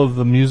of all of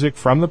the music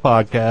from the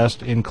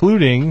podcast,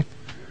 including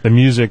the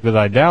music that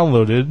I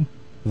downloaded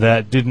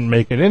that didn't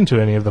make it into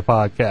any of the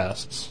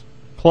podcasts.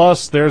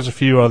 Plus, there's a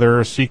few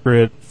other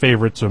secret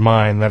favorites of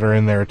mine that are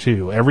in there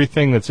too.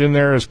 Everything that's in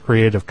there is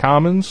Creative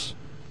Commons,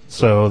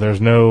 so there's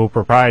no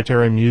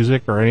proprietary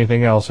music or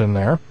anything else in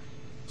there.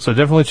 So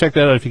definitely check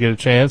that out if you get a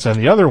chance.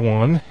 And the other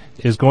one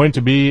is going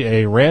to be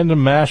a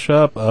random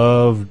mashup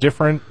of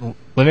different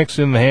Linux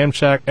in the Ham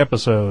Shack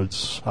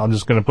episodes. I'm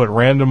just going to put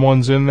random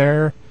ones in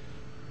there.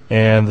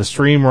 And the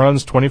stream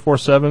runs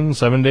 24/7,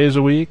 7 days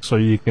a week, so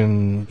you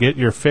can get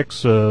your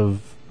fix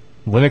of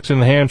Linux in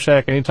the Ham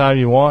Shack anytime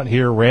you want,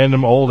 hear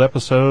random old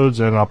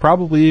episodes, and I'll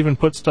probably even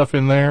put stuff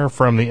in there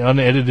from the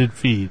unedited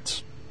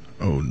feeds.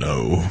 Oh,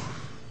 no.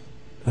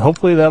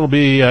 Hopefully that'll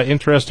be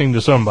interesting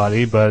to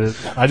somebody, but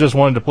I just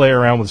wanted to play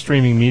around with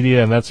streaming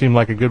media, and that seemed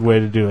like a good way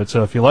to do it.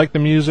 So if you like the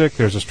music,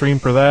 there's a stream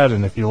for that,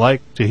 and if you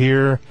like to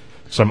hear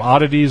some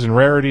oddities and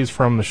rarities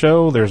from the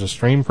show, there's a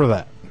stream for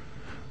that.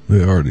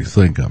 They already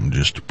think I'm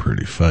just a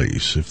pretty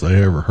face. If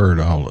they ever heard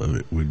all of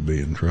it, we'd be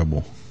in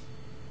trouble.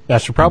 I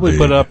should probably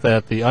put up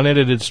that the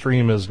unedited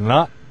stream is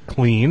not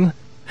clean,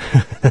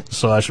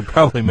 so I should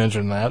probably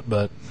mention that.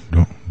 But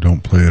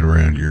don't play it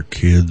around your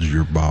kids,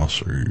 your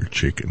boss, or your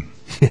chicken.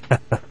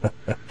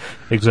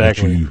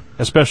 Exactly,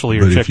 especially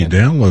your chicken. But if you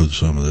download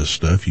some of this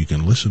stuff, you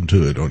can listen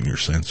to it on your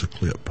Sense of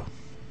Clip.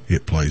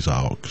 It plays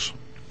aux.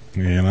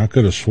 And I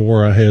could have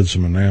swore I had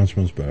some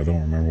announcements, but I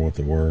don't remember what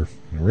they were.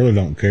 I really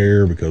don't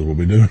care because we'll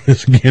be doing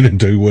this again in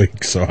 2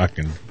 weeks, so I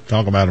can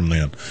talk about them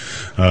then.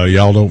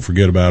 Y'all don't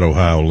forget about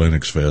Ohio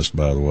Linux Fest,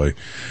 by the way.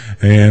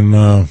 And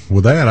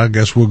with that, I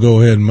guess we'll go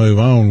ahead and move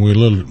on. We're a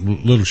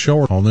little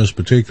short on this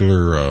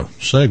particular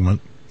segment.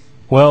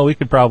 Well, we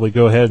could probably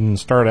go ahead and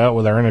start out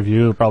with our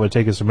interview. It'll probably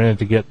take us a minute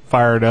to get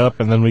fired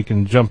up, and then we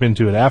can jump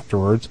into it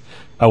afterwards.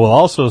 I will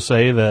also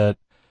say that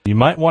you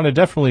might want to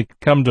definitely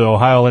come to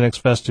Ohio Linux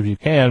Fest if you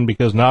can,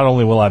 because not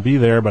only will I be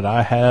there, but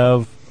I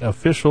have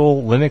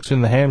official Linux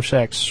in the Ham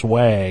Shack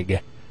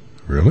swag.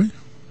 Really?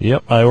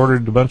 Yep, I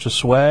ordered a bunch of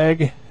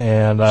swag,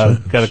 and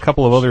I've got a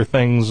couple of other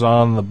things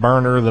on the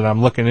burner that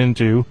I'm looking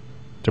into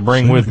to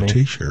bring with me.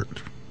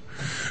 T-shirt.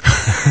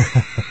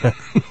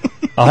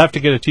 I'll have to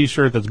get a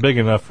T-shirt that's big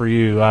enough for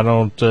you.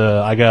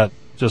 I got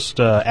just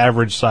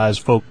average size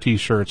folk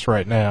T-shirts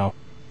right now.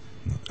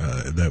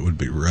 That would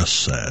be Russ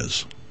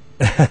size.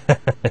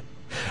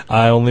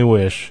 I only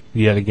wish,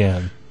 yet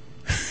again.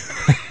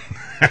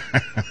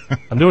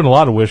 I'm doing a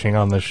lot of wishing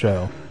on this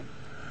show.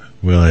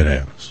 Well, it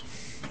happens.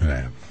 It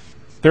happens.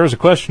 There was a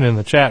question in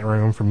the chat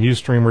room from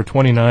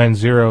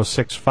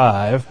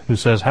Ustreamer29065 who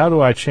says, how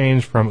do I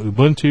change from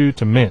Ubuntu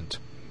to Mint?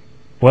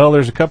 Well,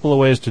 there's a couple of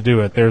ways to do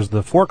it. There's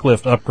the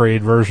forklift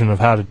upgrade version of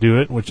how to do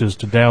it, which is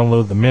to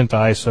download the Mint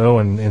ISO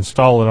and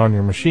install it on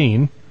your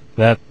machine.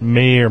 That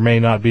may or may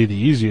not be the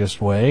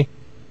easiest way.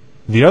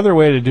 The other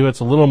way to do it's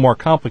a little more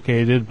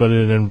complicated, but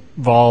it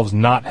involves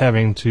not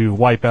having to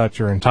wipe out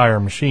your entire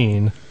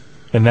machine,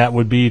 and that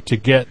would be to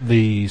get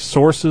the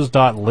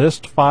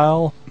sources.list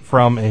file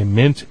from a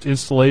Mint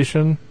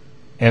installation.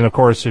 And of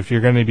course, if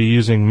you're going to be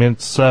using Mint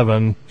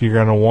 7, you're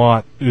going to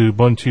want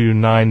Ubuntu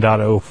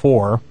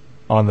 9.04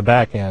 on the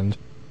back end.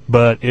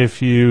 But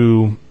if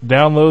you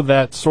download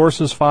that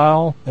sources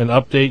file and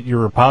update your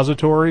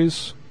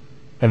repositories,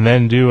 and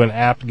then do an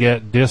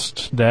apt-get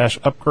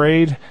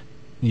dist-upgrade,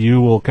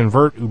 you will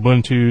convert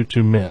Ubuntu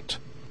to Mint.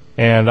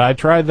 And I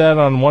tried that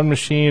on one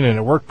machine, and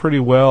it worked pretty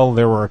well.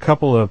 There were a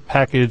couple of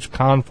package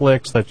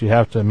conflicts that you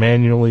have to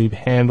manually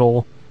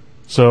handle.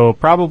 So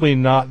probably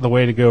not the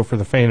way to go for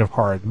the faint of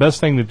heart. The best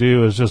thing to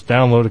do is just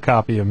download a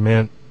copy of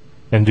Mint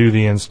and do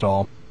the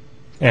install.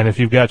 And if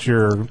you've got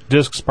your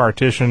disks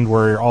partitioned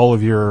where all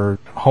of your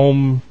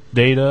home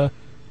data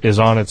is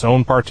on its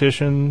own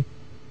partition,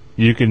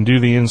 you can do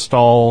the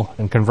install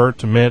and convert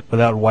to Mint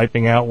without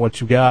wiping out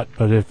what you got.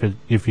 But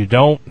if you've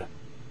got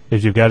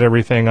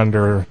everything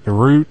under the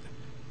root,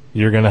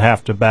 you're going to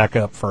have to back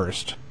up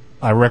first.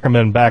 I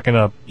recommend backing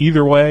up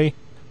either way,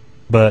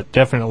 but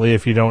definitely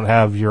if you don't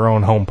have your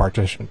own home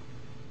partition.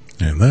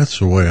 And that's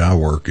the way I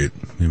work it.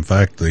 In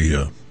fact,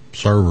 the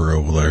server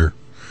over there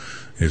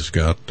has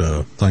got,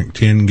 I think,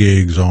 10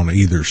 gigs on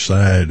either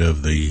side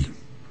of the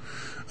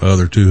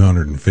other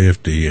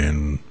 250,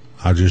 and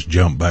I just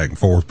jump back and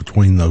forth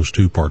between those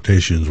two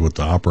partitions with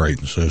the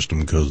operating system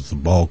because the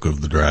bulk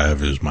of the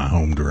drive is my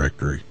home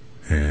directory.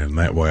 And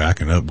that way I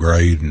can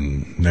upgrade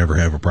and never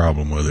have a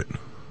problem with it.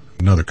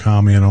 Another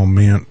comment on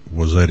Mint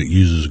was that it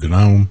uses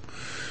GNOME.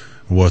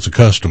 Well, it's a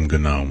custom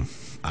GNOME.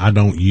 I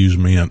don't use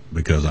Mint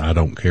because I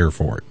don't care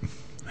for it.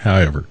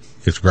 However,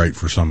 it's great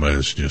for somebody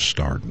that's just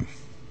starting.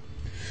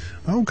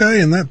 Okay,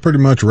 and that pretty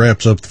much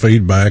wraps up the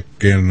feedback.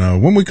 And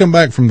when we come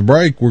back from the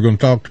break, we're going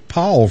to talk to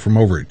Paul from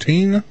over at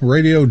Teen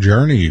Radio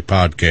Journey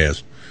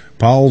podcast.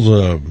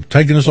 Paul's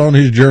taking us on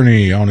his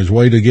journey on his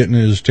way to getting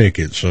his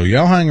ticket. So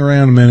y'all hang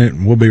around a minute,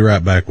 and we'll be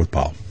right back with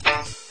Paul.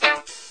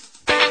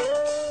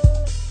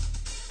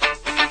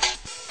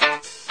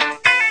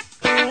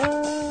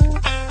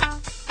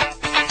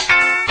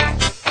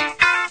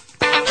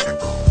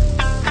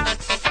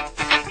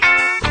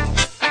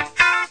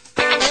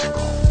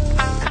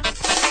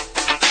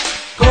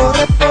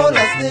 Corre por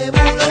las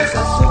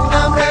nebulosas un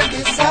hambre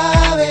que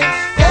sabe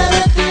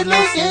derretir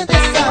los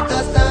dientes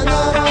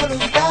aplastando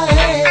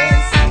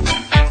voluntades.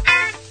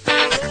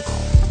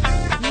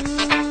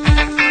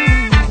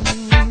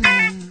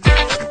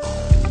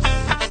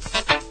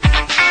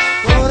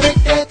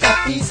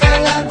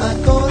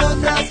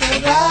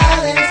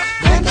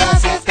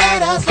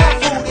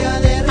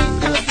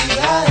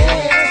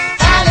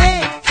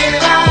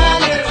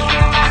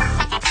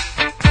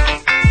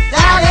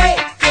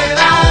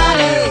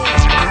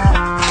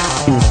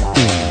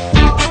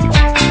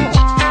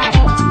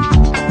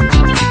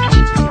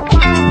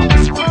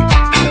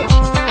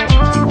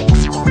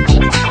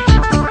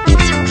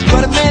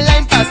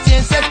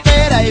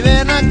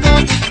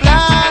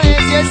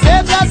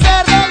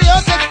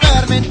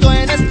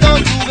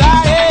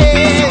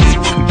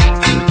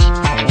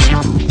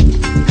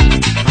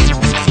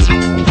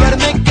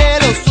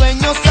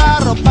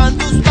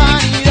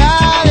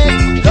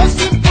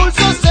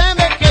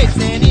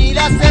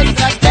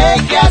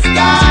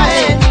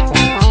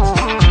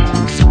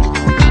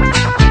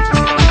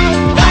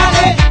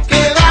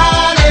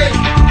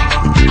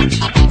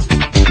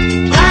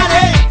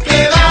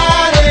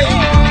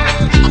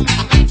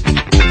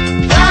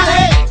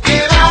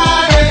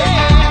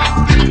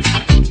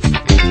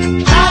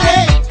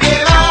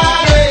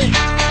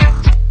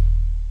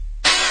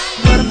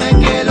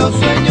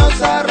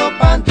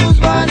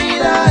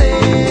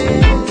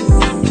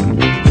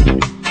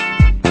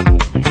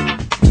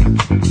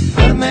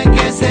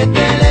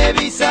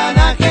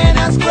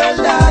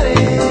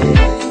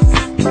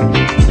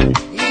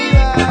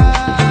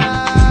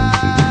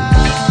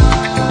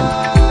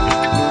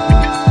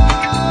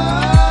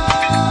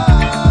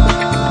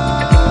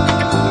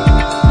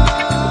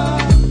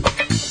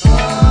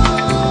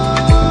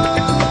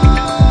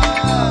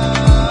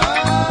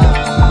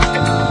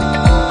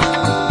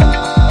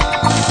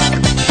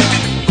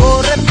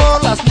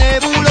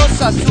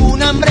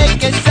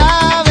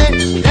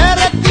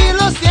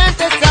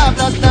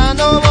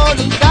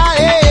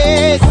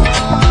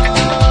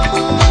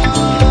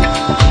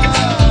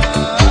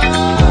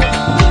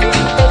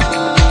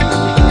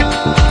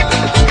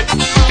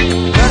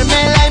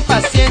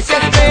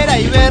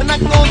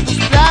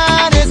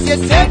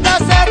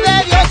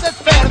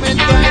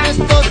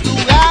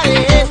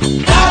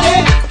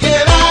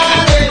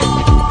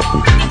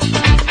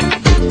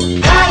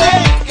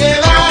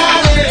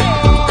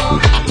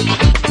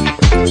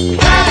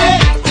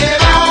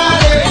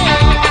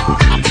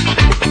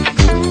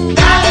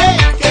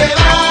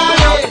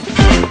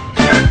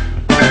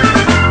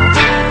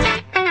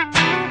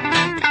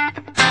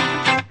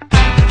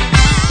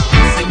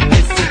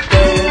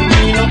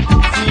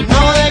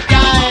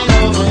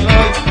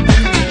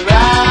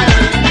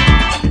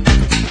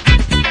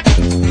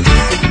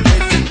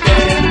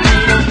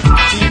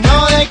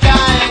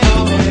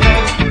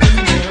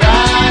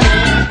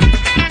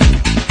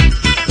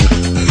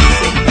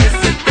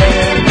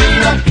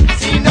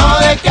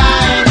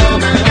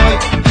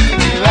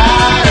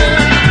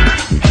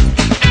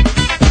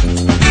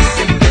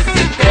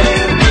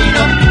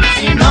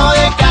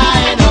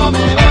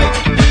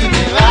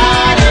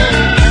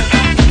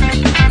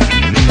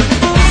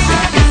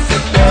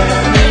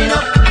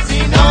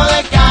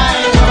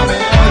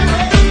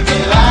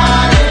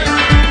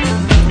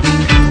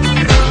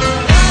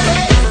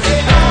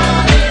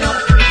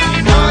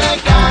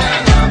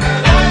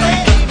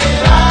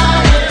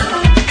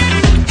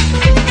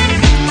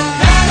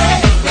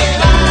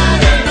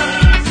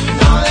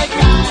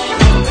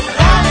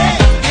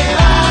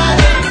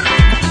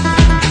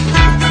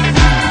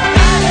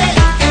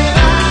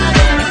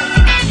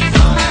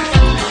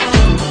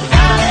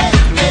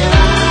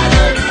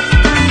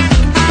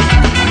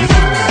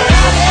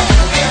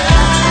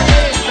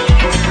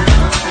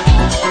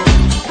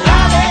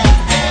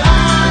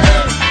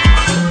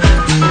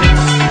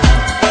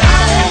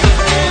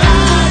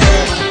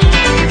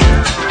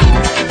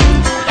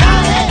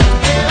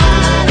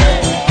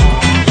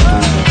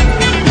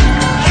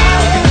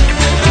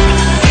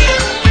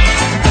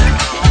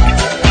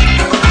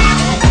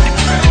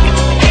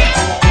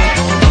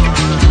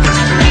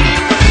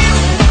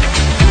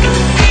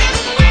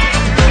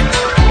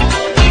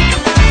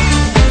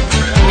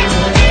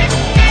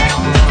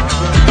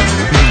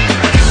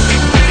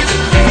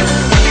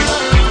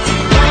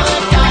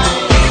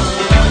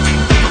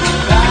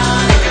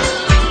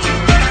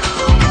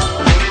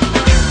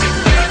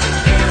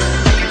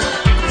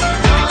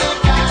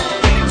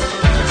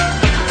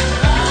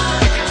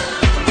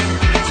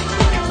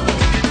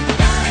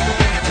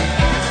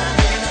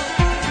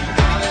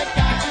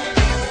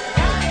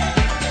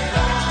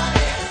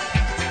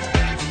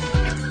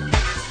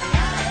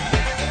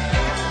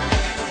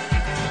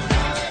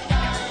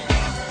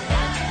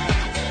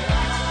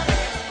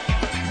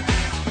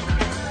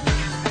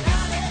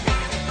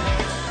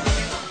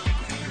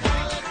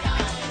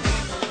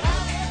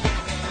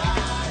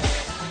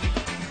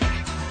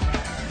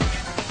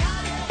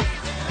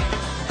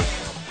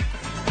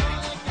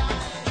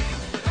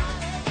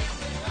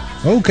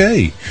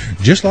 Okay,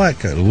 just like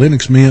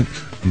Linux Mint,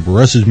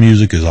 Russ's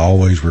music is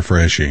always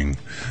refreshing.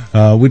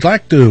 We'd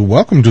like to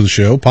welcome to the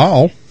show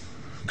Paul,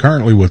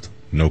 currently with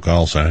no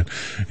call sign,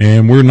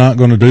 and we're not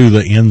going to do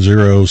the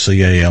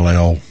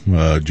N0CALL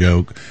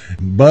joke,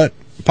 but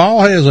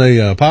Paul has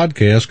a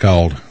podcast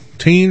called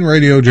Teen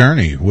Radio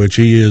Journey, which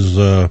he is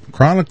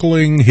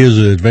chronicling his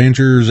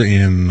adventures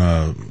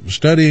in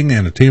studying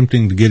and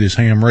attempting to get his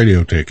ham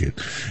radio ticket.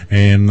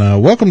 And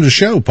welcome to the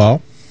show,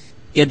 Paul.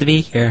 Good to be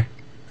here.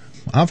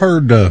 I've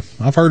heard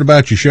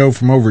about your show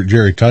from over at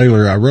Jerry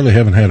Taylor. I really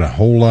haven't had a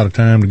whole lot of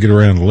time to get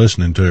around to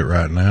listening to it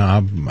right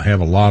now. I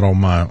have a lot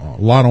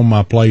on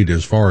my plate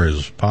as far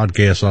as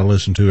podcasts I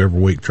listen to every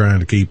week,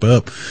 trying to keep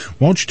up.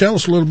 Why don't you tell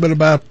us a little bit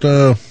about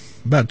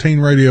Teen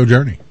Radio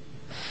Journey?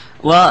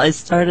 Well, I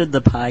started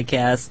the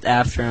podcast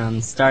after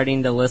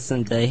starting to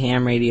listen to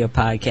ham radio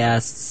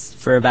podcasts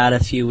for about a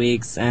few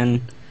weeks,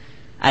 and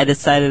I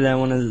decided I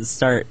wanted to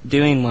start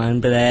doing one,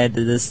 but I had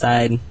to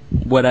decide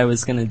what I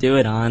was going to do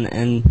it on,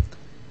 and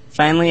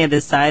finally I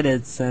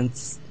decided,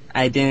 since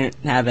I didn't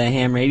have a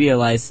ham radio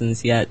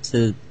license yet,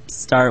 to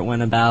start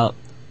one about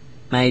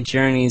my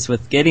journeys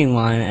with getting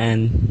one,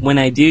 and when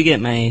I do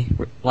get my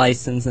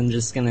license, I'm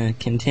just going to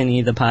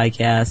continue the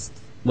podcast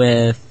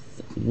with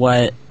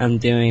what I'm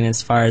doing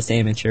as far as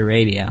amateur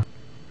radio.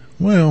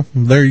 Well,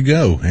 there you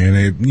go.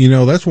 And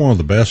that's one of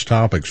the best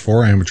topics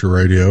for amateur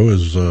radio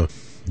is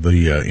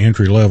the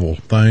entry level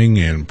thing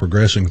and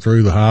progressing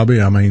through the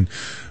hobby. I mean,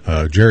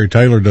 Jerry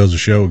Taylor does a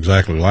show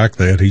exactly like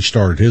that. He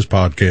started his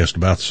podcast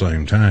about the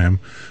same time.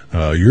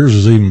 Yours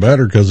is even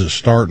better because it's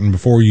starting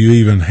before you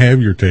even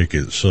have your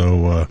ticket.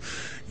 So,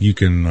 you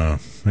can,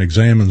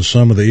 examine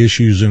some of the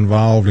issues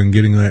involved in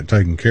getting that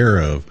taken care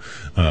of.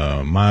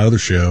 My other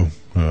show,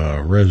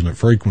 Resonant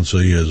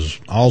Frequency, is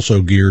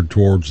also geared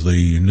towards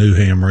the new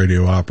ham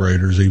radio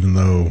operators, even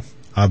though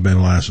I've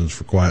been licensed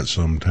for quite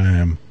some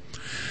time.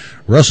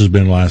 Russ has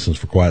been licensed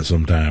for quite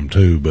some time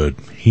too, but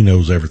he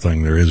knows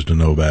everything there is to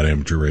know about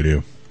amateur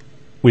radio.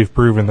 We've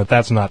proven that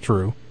that's not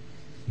true.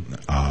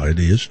 It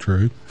is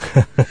true.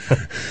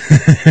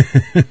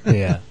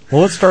 Yeah.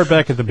 Well, let's start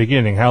back at the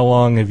beginning. How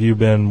long have you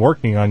been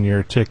working on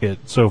your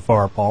ticket so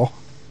far, Paul?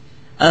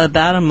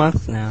 About a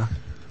month now.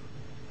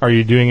 Are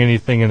you doing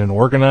anything in an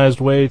organized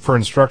way for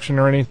instruction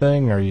or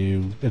anything? Are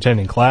you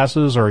attending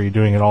classes, or are you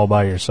doing it all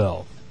by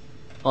yourself?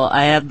 Well,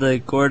 I have the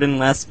Gordon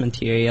West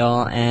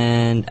material,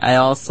 and I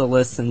also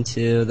listen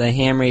to the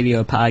Ham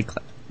Radio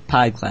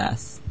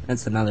Podcast.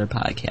 That's another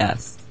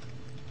podcast.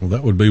 Well,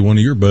 that would be one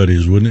of your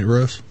buddies, wouldn't it,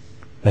 Russ?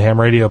 The Ham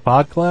Radio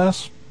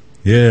Podcast?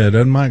 Yeah,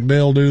 doesn't Mike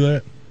Dell do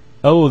that?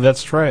 Oh,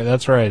 that's right.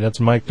 That's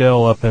Mike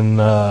Dell up in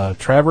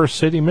Traverse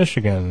City,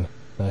 Michigan,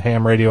 the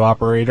ham radio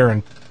operator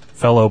and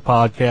fellow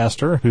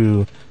podcaster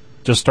who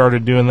just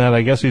started doing that.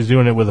 I guess he's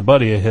doing it with a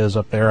buddy of his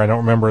up there. I don't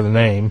remember the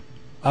name.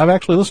 I've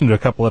actually listened to a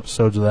couple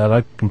episodes of that.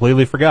 I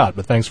completely forgot,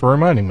 but thanks for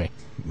reminding me.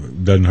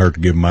 Doesn't hurt to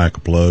give Mike a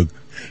plug.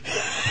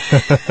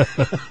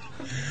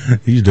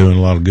 He's doing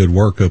a lot of good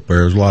work up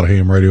there. There's a lot of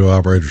ham radio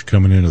operators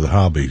coming into the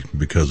hobby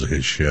because of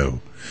his show.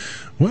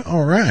 Well,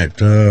 all right.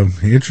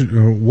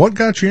 What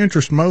got you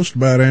interested most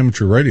about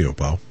amateur radio,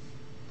 Paul?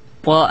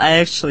 Well, I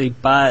actually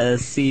bought a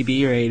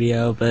CB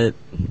radio, but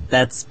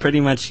that's pretty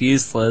much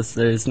useless.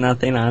 There's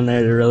nothing on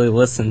there to really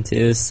listen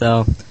to,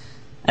 so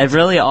I've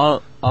really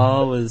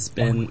always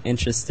been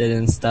interested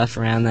in stuff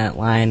around that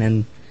line,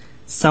 and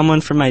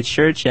someone from my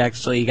church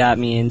actually got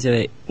me into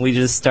it. We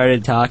just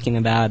started talking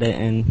about it,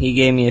 and he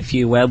gave me a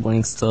few web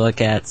links to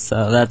look at,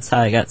 so that's how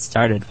I got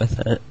started with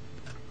it.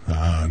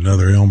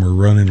 Another Elmer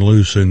running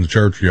loose in the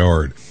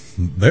churchyard.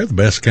 They're the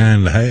best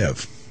kind to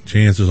have.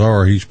 Chances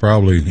are he's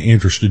probably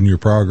interested in your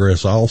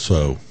progress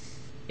also.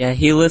 Yeah,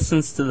 he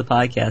listens to the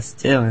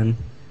podcast too, and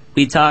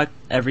we talk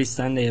every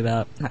Sunday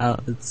about how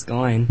it's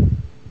going.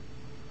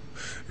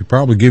 He's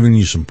probably giving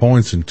you some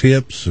points and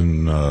tips,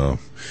 and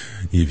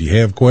if you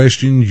have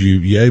questions,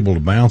 you're able to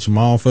bounce them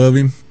off of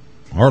him.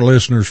 Our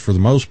listeners, for the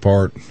most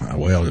part,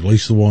 well, at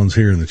least the ones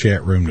here in the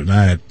chat room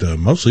tonight,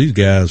 most of these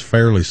guys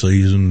fairly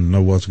seasoned and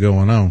know what's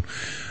going on.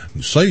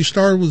 Say you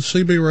started with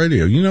CB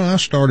radio. I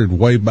started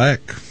way back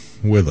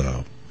with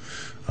a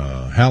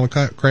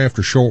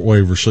Hallicrafter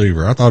shortwave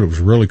receiver. I thought it was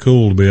really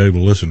cool to be able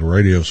to listen to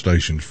radio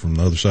stations from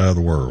the other side of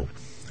the world.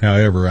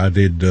 However, I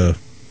did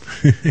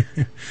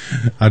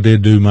I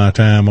did do my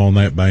time on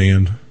that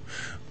band.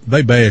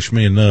 They bashed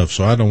me enough,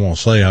 so I don't want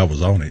to say I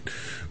was on it.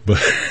 But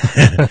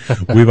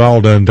we've all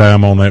done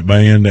time on that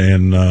band,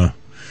 and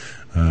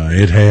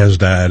it has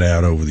died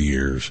out over the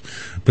years.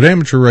 But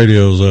amateur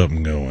radio's up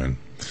and going.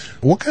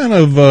 What kind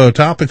of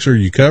topics are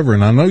you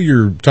covering? I know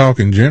you're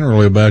talking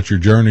generally about your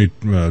journey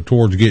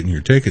towards getting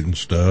your ticket and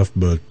stuff,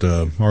 but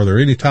are there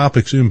any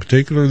topics in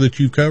particular that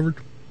you've covered?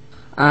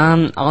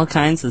 All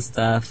kinds of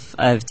stuff.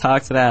 I've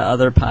talked about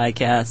other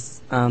podcasts.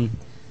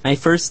 My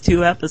first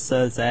 2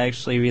 episodes I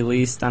actually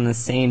released on the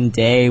same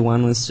day.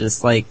 One was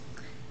just like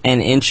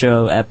an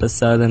intro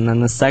episode, and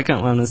then the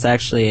second one was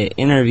actually an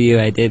interview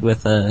I did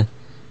with a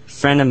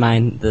friend of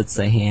mine that's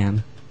a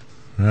ham.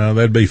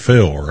 That'd be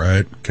Phil,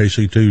 right?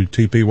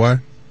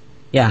 KC2TPY?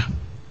 Yeah.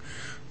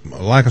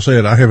 like I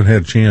said, I haven't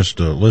had a chance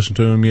to listen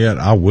to them yet.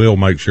 I will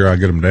make sure I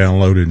get them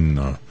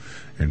downloaded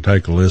and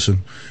take a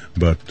listen.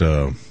 But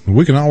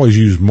we can always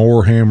use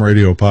more ham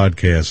radio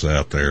podcasts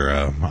out there.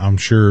 I'm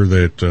sure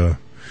that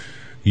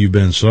you've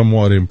been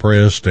somewhat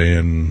impressed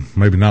and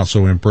maybe not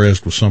so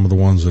impressed with some of the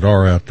ones that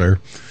are out there.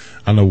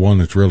 I know one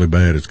that's really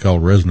bad. It's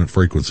called Resonant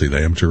Frequency, the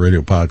amateur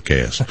radio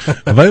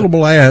podcast.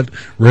 Available at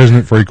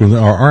Resonant Frequency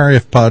or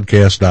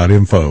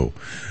rfpodcast.info.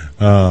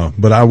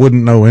 But I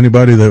wouldn't know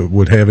anybody that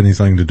would have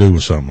anything to do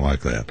with something like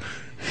that.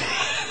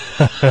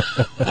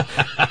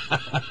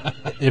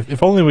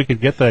 If only we could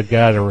get that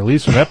guy to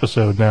release an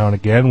episode now and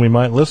again, we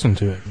might listen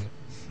to it.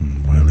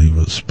 Well, he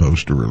was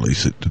supposed to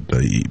release it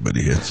today, but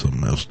he had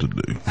something else to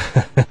do.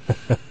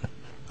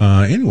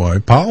 Anyway,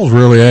 Paul's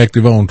really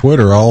active on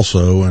Twitter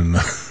also, and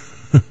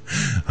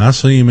I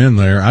see him in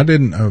there.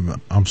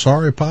 I'm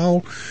sorry,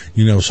 Paul.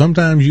 You know,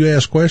 sometimes you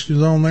ask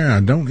questions on there,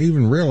 I don't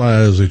even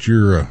realize that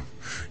you're a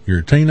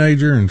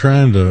teenager and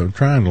trying to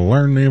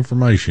learn the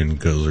information,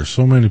 because there's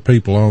so many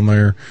people on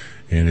there,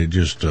 and it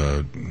just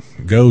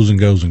goes and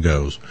goes and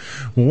goes.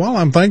 Well, while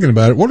I'm thinking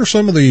about it, what are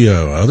some of the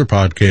other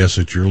podcasts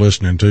that you're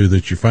listening to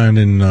that you're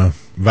finding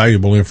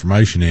valuable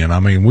information in? I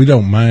mean, we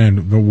don't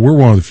mind. We're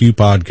one of the few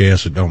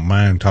podcasts that don't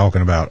mind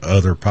talking about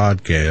other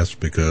podcasts,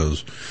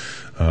 because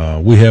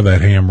we have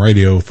that ham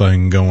radio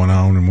thing going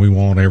on, and we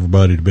want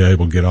everybody to be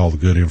able to get all the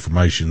good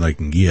information they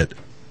can get.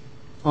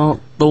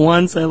 Well, the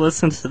ones I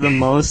listen to the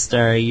most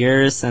are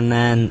yours and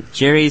then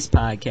Jerry's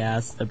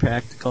podcast, the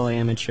Practical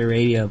Amateur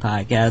Radio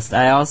podcast.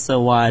 I also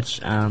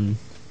watch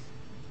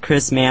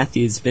Chris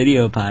Matthews'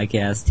 video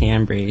podcast,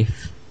 Ham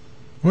Brief.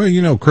 Well,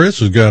 you know, Chris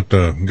has got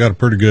a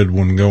pretty good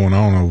one going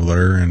on over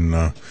there, and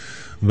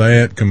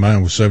that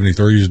combined with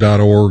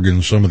 73s.org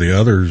and some of the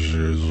others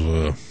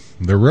is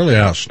they're really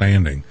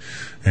outstanding.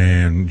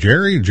 And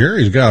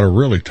Jerry's got a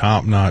really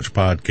top-notch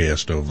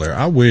podcast over there.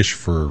 I wish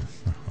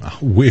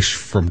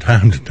from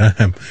time to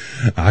time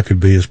I could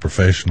be as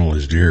professional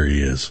as Jerry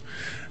is.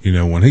 You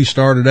know, when he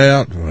started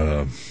out,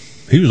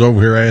 he was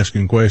over here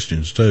asking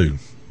questions too.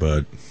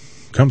 But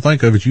come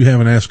think of it, you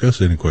haven't asked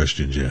us any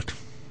questions yet.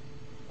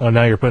 Oh,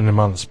 now you're putting him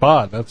on the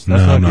spot. That's no,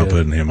 not I'm not good.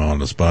 putting him on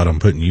the spot. I'm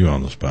putting you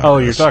on the spot. Oh,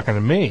 you're talking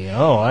to me.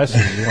 Oh, I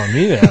see. You want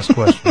me to ask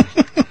questions.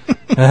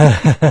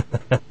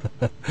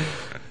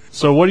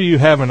 So what do you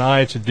have an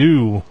eye to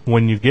do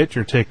when you get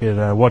your ticket?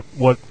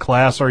 What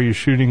class are you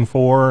shooting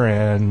for?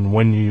 And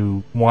when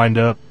you wind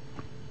up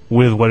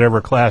with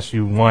whatever class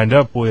you wind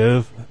up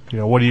with, you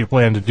know, what do you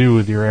plan to do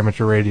with your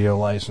amateur radio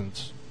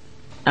license?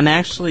 I'm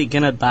actually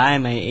going to buy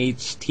my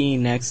HT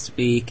next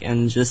week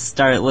and just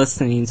start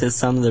listening to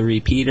some of the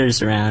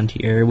repeaters around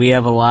here. We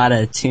have a lot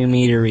of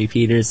 2-meter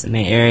repeaters in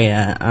the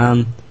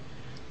area.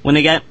 When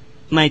I get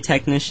my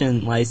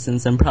technician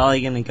license, I'm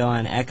probably going to go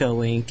on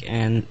Echolink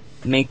and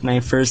make my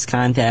first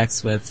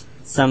contacts with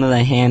some of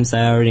the hams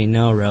I already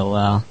know real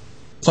well.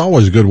 It's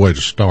always a good way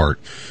to start.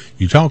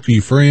 You talk to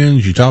your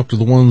friends, you talk to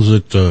the ones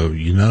that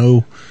you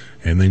know,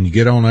 and then you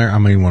get on there. I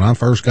mean, when I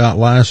first got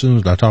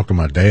licensed, I talked to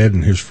my dad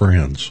and his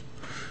friends,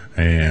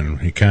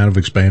 and it kind of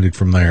expanded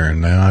from there, and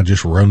now I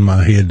just run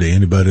my head to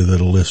anybody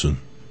that'll listen.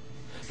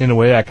 In a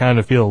way, I kind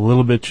of feel a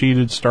little bit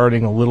cheated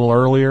starting a little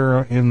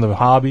earlier in the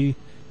hobby.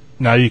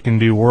 Now you can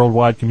do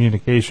worldwide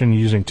communication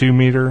using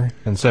 2-meter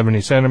and 70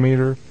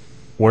 centimeter.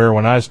 Where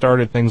when I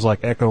started, things like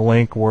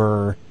Echolink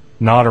were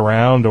not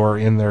around or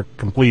in their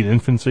complete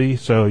infancy,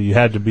 so you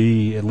had to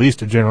be at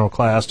least a general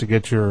class to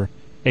get your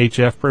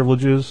HF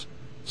privileges.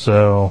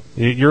 So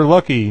you're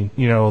lucky,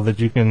 you know,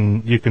 that you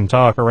can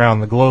talk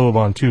around the globe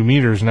on 2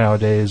 meters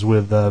nowadays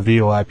with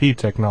VoIP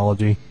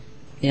technology.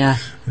 Yeah.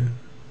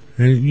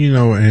 And, you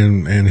know,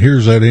 and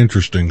here's that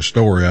interesting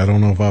story. I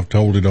don't know if I've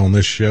told it on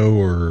this show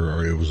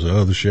or it was the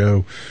other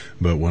show,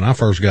 but when I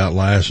first got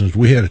licensed,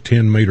 we had a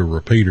 10-meter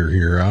repeater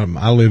here.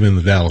 I live in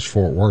the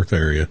Dallas-Fort Worth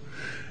area,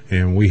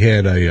 and we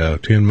had a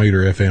 10-meter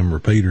FM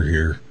repeater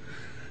here.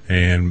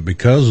 And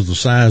because of the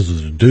size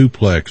of the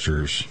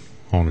duplexers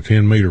on a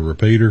 10-meter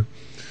repeater,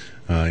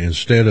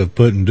 instead of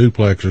putting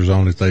duplexers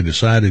on it, they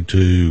decided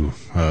to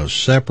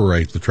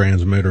separate the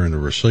transmitter and the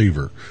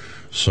receiver.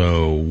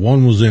 So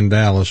one was in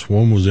Dallas,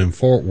 one was in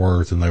Fort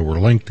Worth, and they were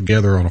linked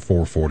together on a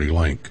 440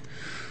 link.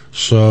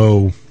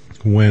 So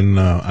when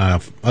I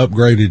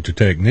upgraded to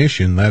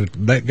technician,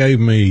 that gave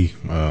me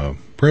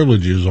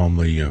privileges on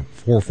the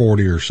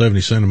 440 or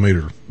 70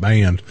 centimeter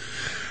band.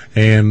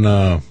 And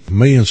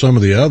me and some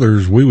of the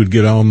others, we would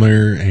get on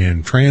there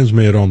and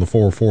transmit on the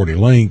 440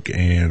 link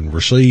and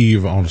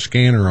receive on a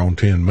scanner on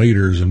 10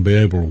 meters and be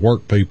able to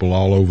work people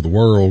all over the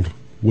world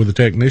with a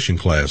technician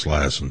class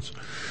license,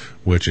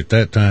 which at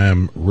that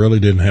time really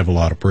didn't have a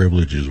lot of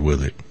privileges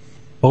with it.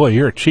 Boy,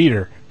 you're a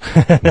cheater.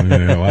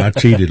 Well, I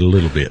cheated a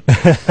little bit.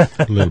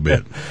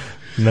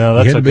 No,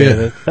 that's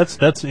okay.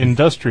 That's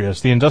industrious.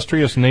 The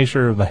industrious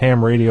nature of the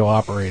ham radio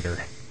operator.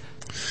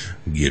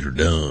 Get her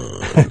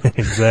done.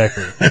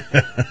 Exactly.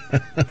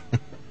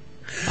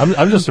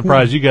 I'm just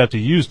surprised you got to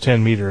use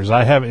 10 meters.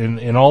 I have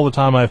in all the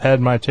time I've had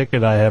my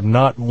ticket, I have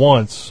not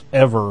once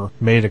ever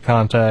made a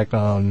contact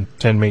on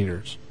 10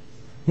 meters.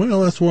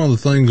 Well, that's one of the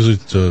things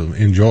that's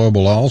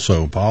enjoyable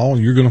also, Paul.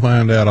 You're going to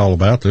find out all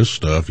about this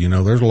stuff. You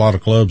know, there's a lot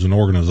of clubs and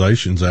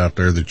organizations out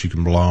there that you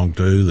can belong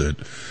to that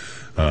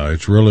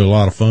it's really a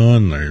lot of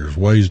fun. There's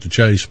ways to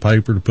chase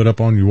paper to put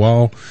up on your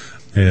wall.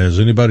 Has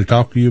anybody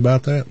talked to you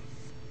about that?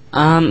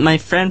 My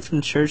friend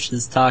from church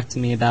has talked to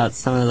me about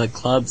some of the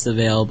clubs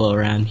available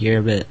around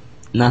here, but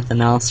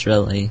nothing else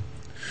really.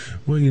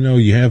 Well, you know,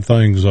 you have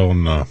things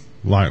on,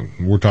 like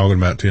we're talking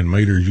about 10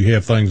 meters, you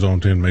have things on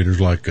 10 meters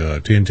like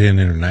 1010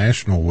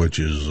 International, which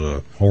is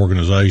an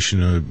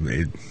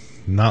organization,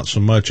 not so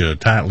much a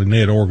tightly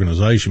knit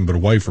organization, but a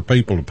way for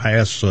people to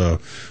pass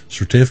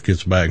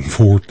certificates back and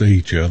forth to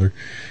each other.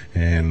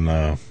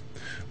 And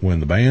when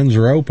the bands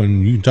are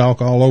open, you can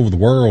talk all over the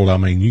world. I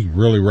mean, you can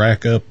really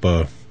rack up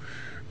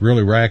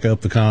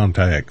the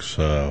contacts.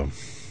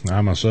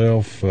 I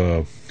myself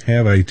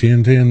have a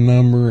 1010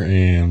 number,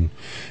 and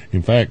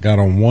in fact got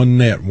on one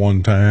net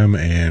one time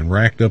and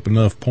racked up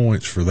enough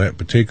points for that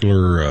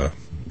particular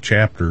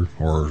chapter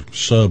or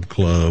sub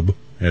club,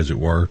 as it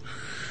were,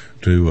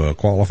 to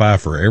qualify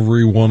for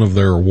every one of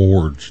their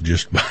awards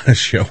just by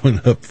showing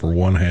up for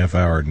 1/2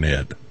 hour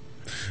net.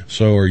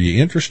 So are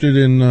you interested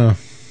in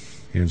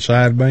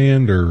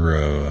sideband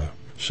or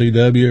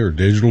CW or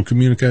digital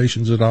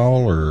communications at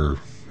all, or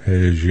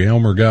has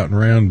Elmer gotten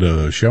around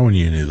to showing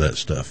you any of that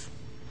stuff?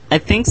 I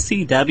think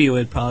CW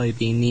would probably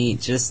be neat,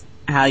 just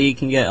how you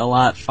can get a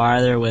lot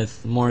farther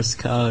with Morse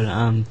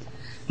code.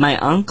 My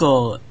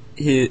uncle,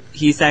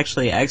 he's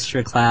actually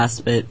extra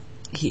class, but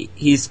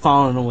he's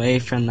fallen away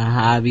from the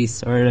hobby,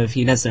 sort of.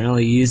 He doesn't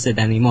really use it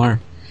anymore.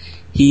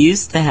 He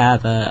used to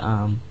have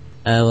a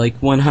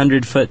like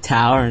 100-foot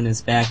tower in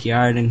his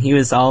backyard, and he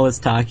was always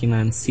talking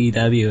on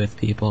CW with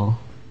people.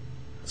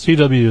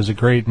 CW is a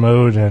great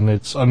mode, and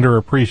it's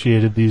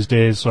underappreciated these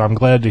days, so I'm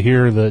glad to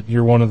hear that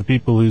you're one of the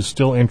people who's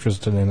still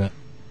interested in it.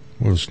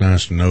 Well, it's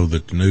nice to know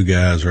that the new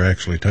guys are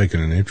actually taking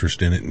an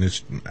interest in it, and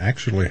it's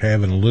actually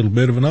having a little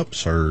bit of an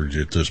upsurge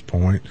at this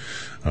point.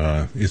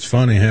 It's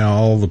funny how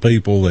all the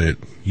people that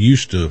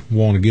used to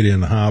want to get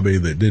in the hobby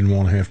that didn't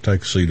want to have to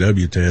take a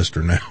CW test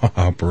are now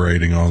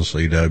operating on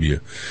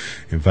CW.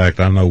 In fact,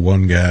 I know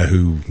one guy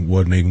who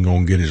wasn't even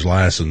going to get his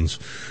license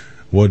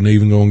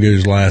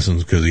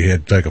because he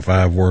had to take a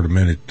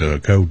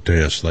 5-word-a-minute code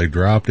test. They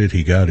dropped it,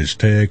 he got his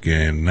tech,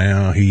 and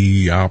now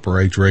he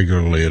operates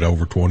regularly at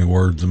over 20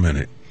 words a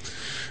minute.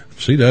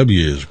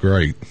 CW is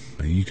great.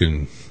 You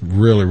can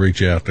really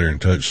reach out there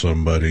and touch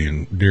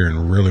somebody during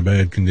really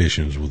bad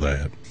conditions with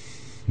that.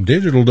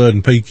 Digital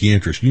doesn't pique your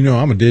interest. You know,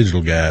 I'm a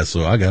digital guy,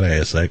 so I got to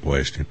ask that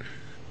question.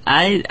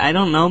 I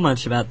don't know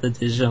much about the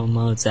digital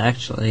modes,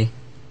 actually.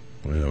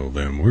 Well,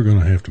 then we're going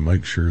to have to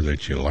make sure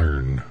that you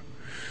learn.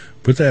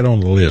 Put that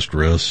on the list,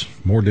 Russ.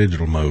 More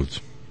digital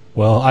modes.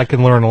 Well, I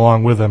can learn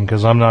along with them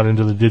because I'm not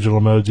into the digital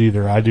modes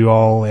either. I do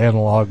all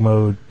analog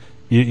mode.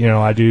 You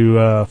know, I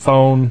do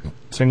phone,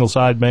 single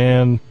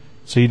sideband,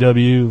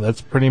 CW. That's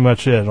pretty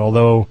much it.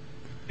 Although,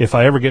 if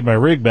I ever get my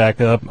rig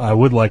back up, I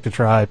would like to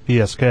try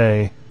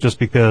PSK just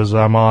because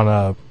I'm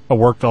on a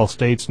Worked All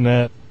States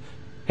net,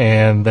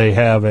 and they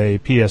have a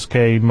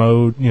PSK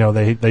mode. You know,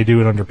 they do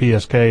it under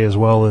PSK as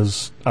well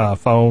as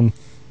phone.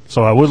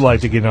 So I would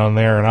like to get on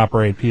there and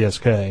operate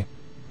PSK.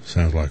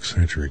 Sounds like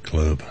Century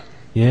Club.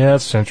 Yeah,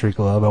 it's Century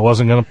Club. I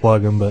wasn't going to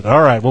plug them, but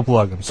all right, we'll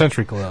plug them.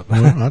 Century Club.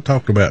 Well, I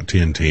talked about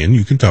 1010.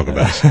 You can talk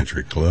about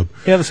Century Club.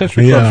 Yeah, the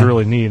Century Club's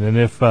really neat. And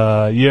if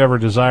you ever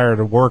desire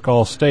to work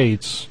all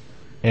states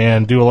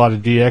and do a lot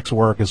of DX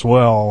work as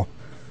well,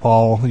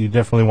 Paul, you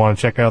definitely want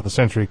to check out the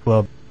Century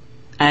Club.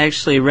 I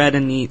actually read a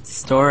neat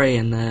story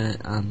in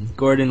the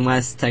Gordon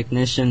West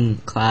Technician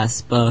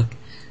class book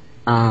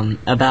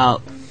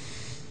about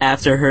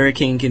after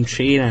Hurricane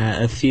Katrina,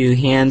 a few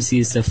hams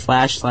used a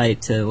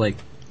flashlight to, like,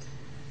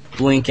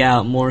 blink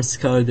out Morse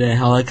code to a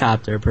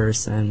helicopter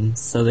person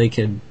so they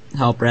could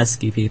help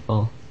rescue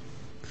people.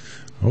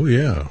 Oh,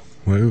 yeah.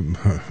 Well,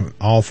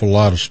 awful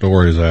lot of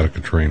stories out of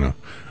Katrina.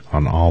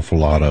 An awful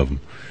lot of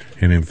them.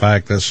 And, in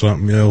fact, that's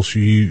something else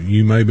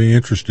you may be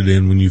interested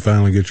in when you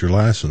finally get your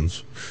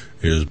license,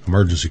 is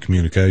emergency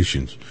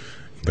communications.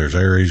 There's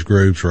ARES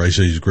groups,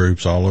 RACES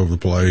groups all over the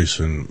place.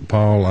 And,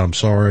 Paul, I'm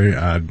sorry,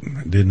 I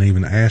didn't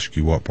even ask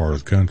you what part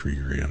of the country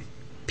you're in.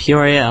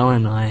 Peoria,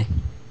 Illinois.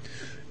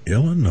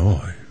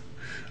 Illinois.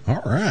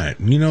 All right.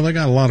 You know, they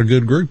got a lot of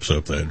good groups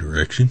up that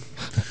direction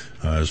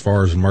as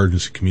far as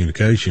emergency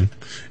communication.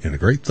 And the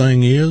great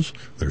thing is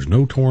there's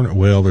no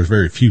there's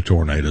very few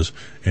tornadoes,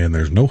 and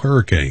there's no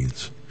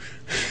hurricanes.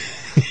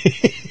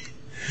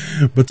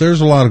 But there's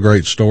a lot of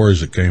great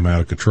stories that came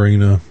out of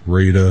Katrina,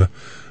 Rita,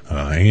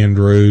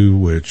 Andrew,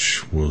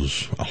 which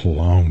was a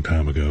long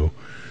time ago,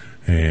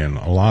 and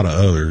a lot of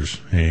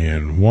others.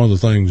 And one of the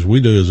things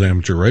we do as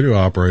amateur radio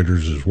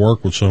operators is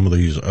work with some of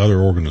these other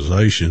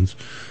organizations.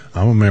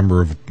 I'm a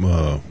member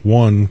of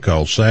one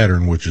called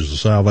Saturn, which is the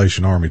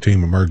Salvation Army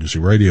Team Emergency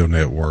Radio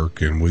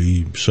Network, and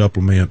we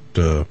supplement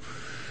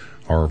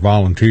or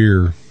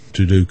volunteer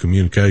to do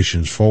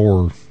communications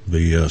for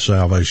the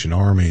Salvation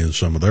Army and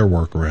some of their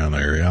work around the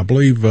area. I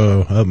believe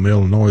up in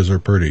Illinois they're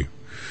pretty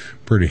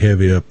pretty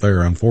heavy up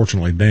there.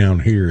 Unfortunately,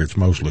 down here, it's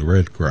mostly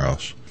Red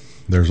Cross.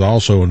 There's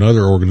also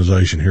another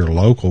organization here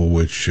local,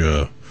 which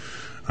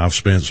I've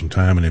spent some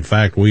time, and in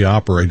fact, we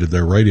operated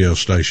their radio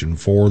station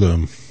for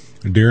them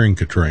during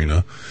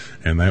Katrina,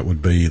 and that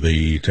would be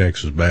the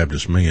Texas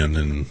Baptist Men.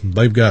 And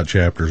they've got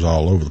chapters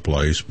all over the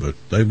place, but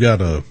they've got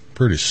a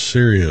pretty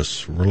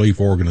serious relief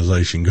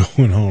organization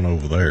going on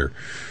over there,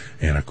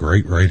 and a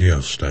great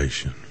radio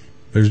station.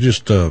 There's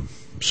just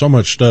so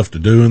much stuff to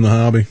do in the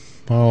hobby.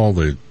 Paul,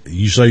 that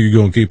you say you're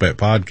going to keep that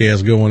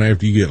podcast going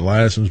after you get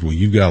licensed. Well,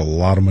 you've got a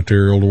lot of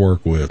material to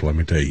work with, let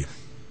me tell you.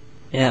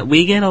 Yeah,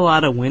 we get a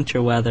lot of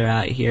winter weather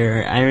out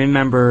here. I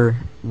remember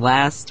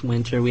last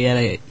winter we had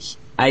a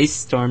ice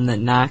storm that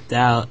knocked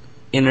out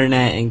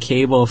internet and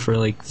cable for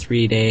like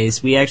 3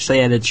 days. We actually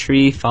had a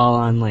tree fall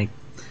on like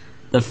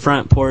the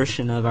front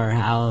portion of our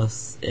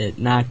house. It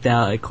knocked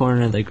out a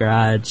corner of the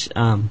garage.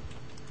 The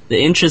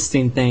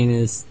interesting thing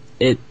is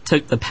it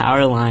took the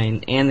power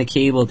line and the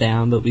cable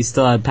down, but we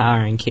still had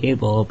power and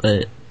cable,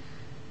 but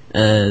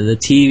the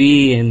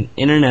TV and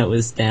internet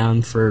was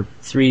down for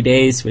 3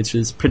 days, which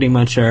was pretty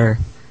much our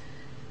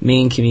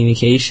main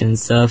communication.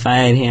 So if I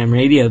had ham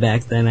radio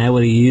back then, I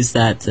would have used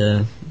that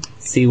to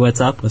see what's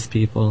up with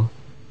people.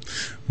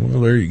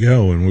 Well, there you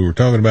go. And we were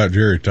talking about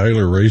Jerry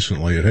Taylor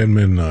recently. It hadn't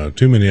been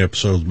too many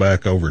episodes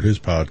back over at his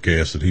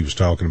podcast that he was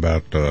talking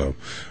about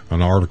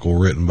an article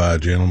written by a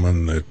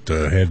gentleman that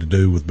had to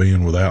do with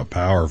being without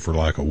power for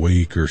like a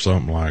week or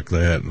something like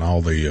that, and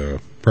all the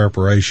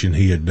preparation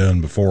he had done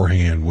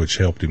beforehand, which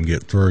helped him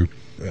get through.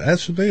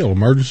 That's the deal.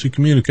 Emergency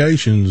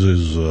communications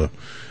is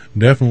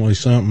definitely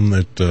something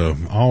that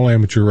all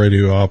amateur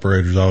radio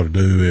operators ought to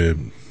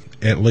do,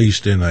 at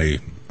least in a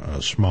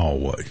small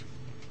way.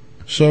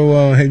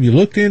 So, have you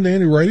looked into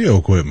any radio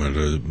equipment?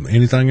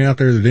 Anything out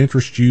there that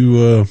interests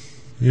you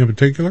in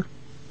particular?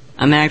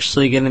 I'm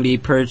actually going to be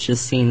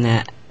purchasing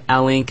that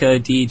Alinco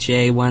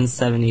DJ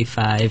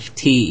 175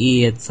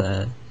 TE. It's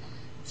a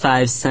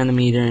 5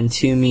 centimeter and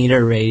 2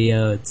 meter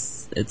radio.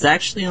 It's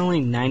actually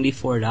only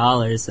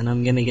 $94, and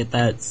I'm going to get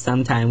that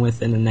sometime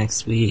within the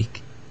next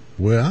week.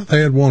 Well, I've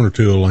had one or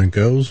two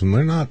Alincos, and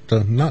they're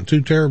not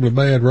too terribly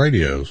bad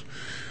radios.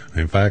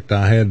 In fact,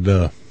 I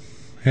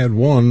had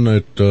one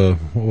that,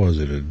 what was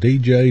it, a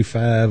DJ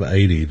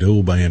 580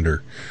 dual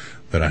bander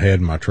that I had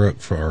in my truck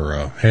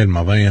had in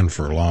my van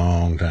for a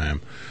long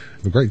time.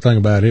 The great thing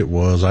about it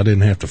was I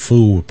didn't have to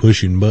fool with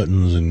pushing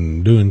buttons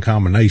and doing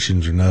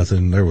combinations or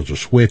nothing. There was a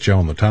switch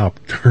on the top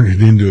to turn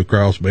it into a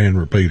crossband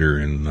repeater.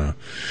 And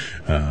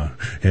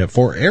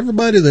for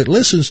everybody that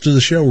listens to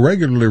the show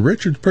regularly,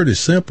 Richard's pretty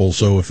simple.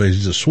 So if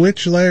there's a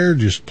switch there,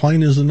 just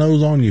plain as the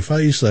nose on your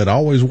face, that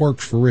always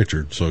works for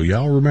Richard. So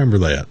y'all remember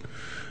that.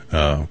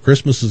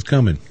 Christmas is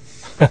coming.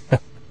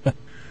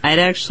 I'd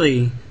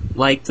actually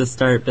like to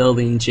start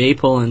building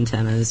J-pole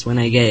antennas when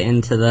I get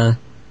into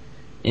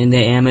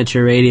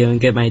amateur radio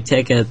and get my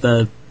ticket.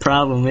 The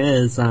problem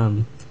is,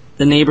 the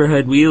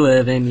neighborhood we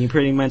live in, you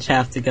pretty much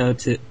have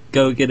to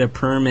go get a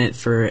permit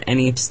for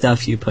any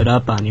stuff you put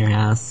up on your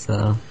house,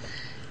 so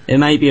it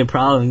might be a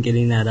problem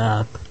getting that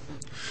up.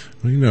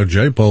 Well, you know,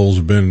 J-poles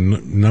have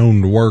been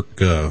known to work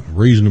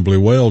reasonably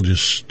well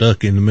just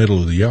stuck in the middle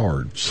of the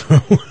yard,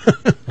 so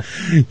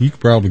you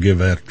could probably give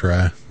that a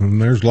try. And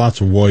there's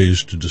lots of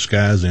ways to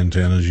disguise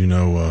antennas. You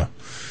know,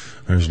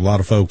 there's a lot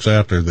of folks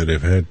out there that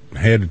have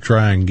had to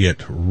try and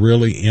get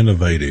really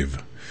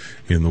innovative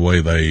in the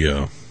way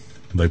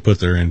they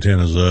put their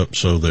antennas up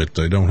so that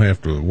they don't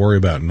have to worry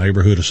about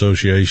neighborhood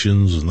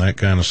associations and that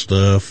kind of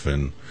stuff.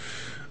 And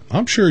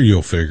I'm sure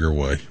you'll figure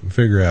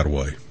out a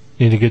way.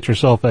 You need to get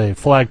yourself a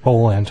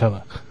flagpole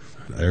antenna.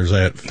 There's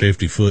that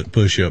 50-foot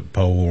push-up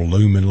pole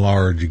looming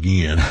large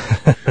again.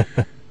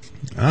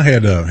 I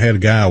had a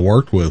guy I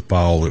worked with,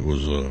 Paul, that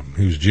was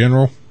he was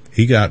general.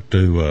 He got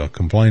to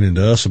complaining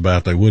to us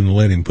about they wouldn't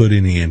let him put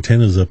any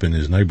antennas up in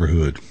his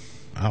neighborhood.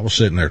 I was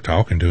sitting there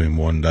talking to him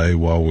one day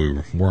while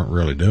we weren't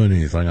really doing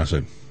anything. I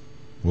said,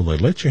 "Will they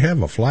let you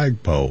have a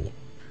flagpole?"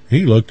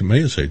 He looked at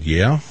me and said,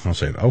 "Yeah." I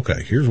said,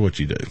 "Okay, here's what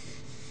you do.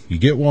 You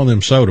get one of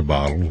them soda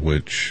bottles,"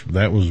 which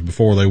that was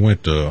before they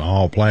went to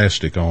all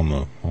plastic on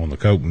the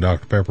Coke and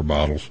Dr. Pepper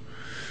bottles.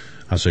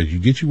 I said, "You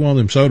get you one of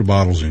them soda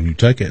bottles and you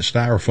take that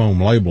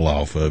styrofoam label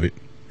off of it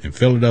and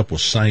fill it up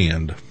with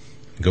sand.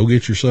 Go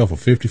get yourself a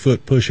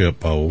 50-foot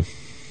push-up pole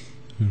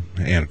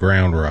and a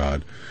ground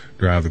rod.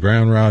 Drive the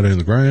ground rod in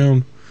the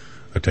ground,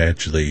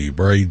 attach the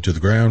braid to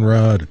the ground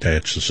rod,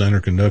 attach the center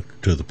conductor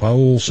to the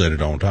pole, set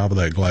it on top of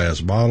that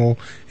glass bottle,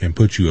 and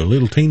put you a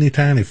little teeny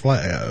tiny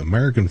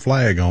American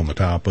flag on the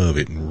top of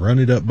it and run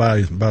it up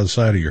by the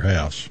side of your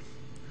house."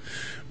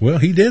 Well,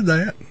 he did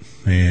that,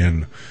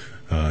 and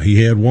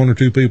he had one or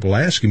two people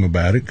ask him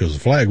about it because the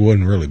flag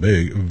wasn't really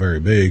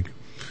very big.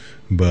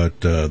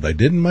 But they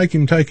didn't make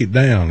him take it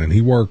down, and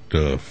he worked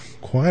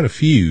quite a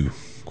few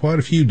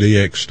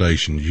DX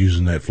stations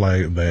using that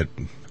flag, that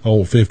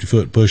old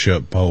 50-foot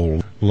push-up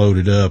pole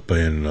loaded up,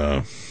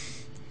 and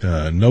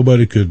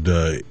nobody could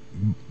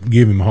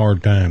give him a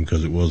hard time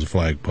because it was a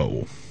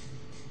flagpole.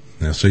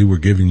 Now, see, we're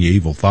giving you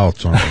evil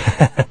thoughts on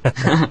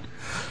it.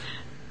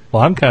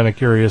 Well, I'm kind of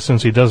curious,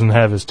 since he doesn't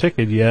have his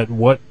ticket yet,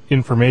 what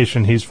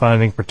information he's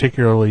finding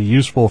particularly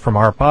useful from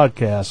our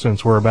podcast,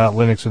 since we're about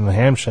Linux in the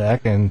Ham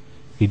Shack, and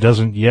he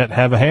doesn't yet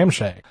have a Ham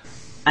Shack.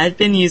 I've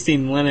been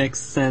using Linux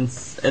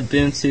since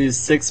Ubuntu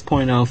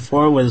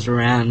 6.04 was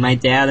around. My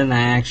dad and I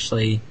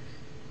actually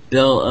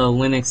built a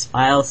Linux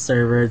file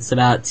server. It's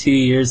about 2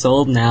 years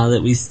old now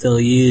that we still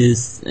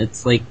use.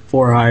 It's like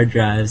 4 hard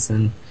drives,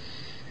 and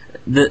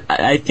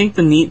I think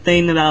the neat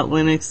thing about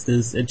Linux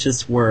is it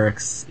just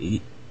works.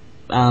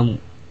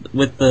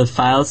 With the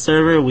file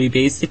server, we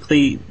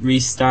basically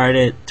restart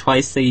it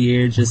twice a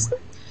year just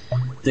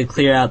to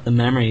clear out the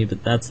memory,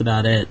 but that's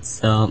about it.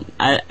 So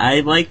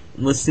I like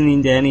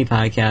listening to any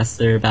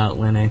podcaster about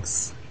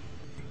Linux.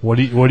 What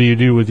do you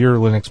do with your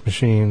Linux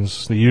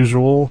machines? The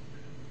usual?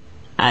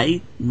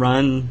 I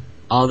run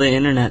all the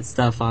internet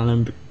stuff on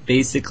them,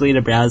 basically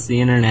to browse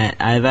the internet.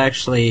 I've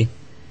actually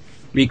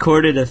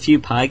recorded a few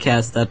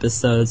podcast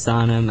episodes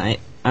on them.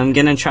 I'm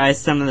gonna try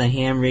some of the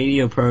ham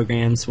radio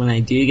programs when I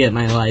do get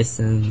my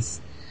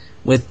license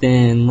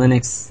within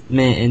Linux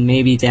Mint, and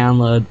maybe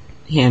download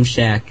Ham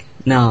Shack.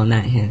 No,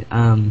 not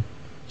Ham.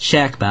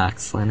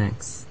 Shackbox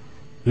Linux.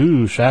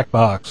 Ooh,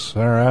 Shackbox.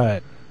 All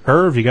right.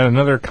 Herb, you got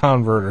another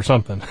convert or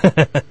something.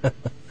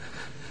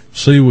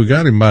 See, we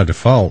got him by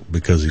default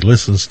because he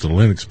listens to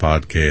Linux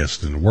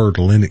podcast, and the word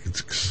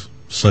Linux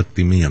sucked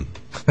him in.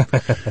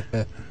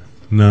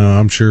 No,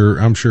 I'm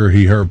sure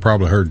he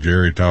probably heard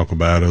Jerry talk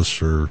about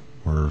us or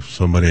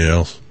somebody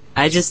else.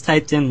 I just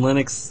typed in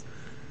Linux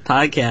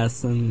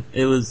podcast, and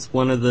it was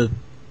one of the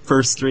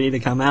first 3 to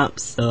come up,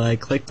 so I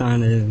clicked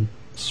on it and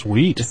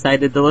Sweet.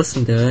 decided to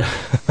listen to it.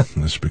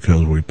 That's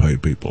because we pay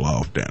people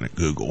off down at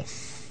Google.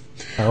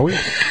 Are we?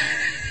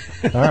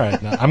 All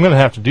right. Now, I'm going to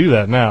have to do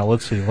that now.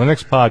 Let's see.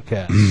 Linux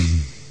podcast.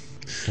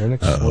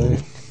 Linux. Uh-oh.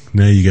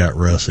 Now you got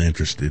Russ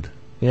interested.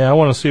 Yeah, I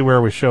want to see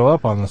where we show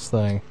up on this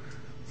thing.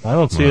 I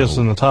don't see us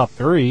in the top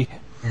 3.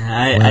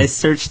 Yeah, I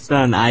searched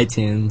on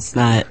iTunes,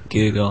 not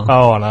Google.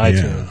 Oh, on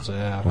iTunes.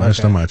 Yeah. Last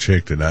okay. time I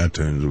checked at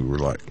iTunes, we were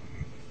like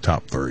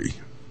top 3.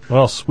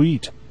 Well,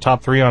 sweet.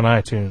 Top 3 on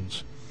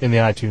iTunes. In the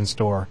iTunes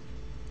store.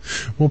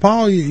 Well,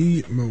 Paul,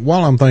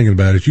 while I'm thinking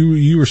about it,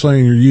 you were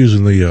saying you're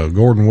using the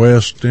Gordon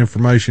West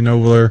information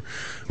over there.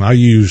 I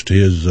used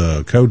his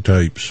code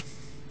tapes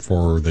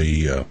for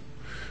the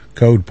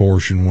code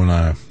portion when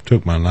I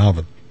took my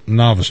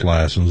novice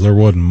license. There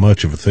wasn't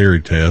much of a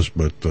theory test,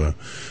 but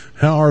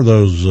how are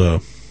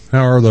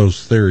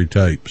those theory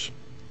tapes?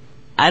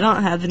 I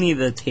don't have any of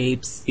the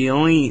tapes. The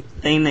only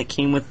thing that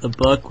came with the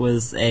book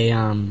was a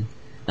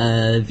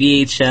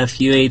VHF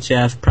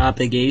UHF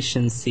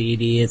propagation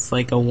CD. It's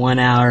like a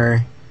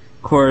 1-hour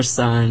course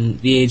on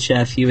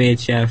VHF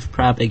UHF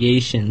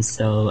propagation,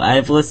 so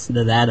I've listened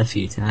to that a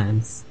few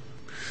times.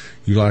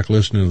 You like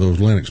listening to those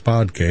Linux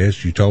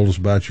podcasts. You told us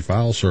about your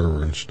file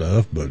server and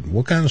stuff, but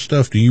what kind of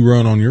stuff do you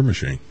run on your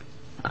machine?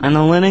 On the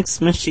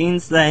Linux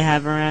machines that I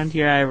have around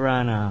here,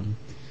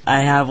 I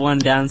have one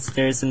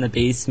downstairs in the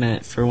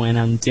basement for when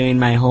I'm doing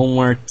my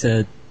homework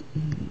to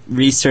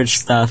research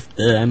stuff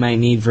that I might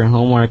need for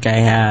homework. I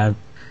have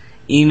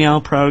email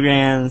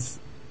programs.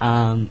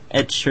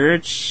 At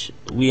church,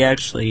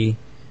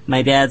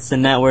 my dad's the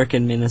network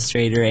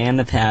administrator and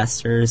the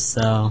pastor,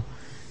 so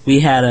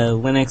we had a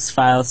Linux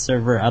file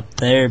server up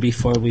there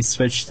before we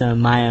switched to a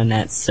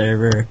Myonet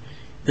server.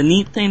 The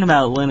neat thing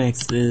about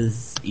Linux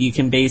is you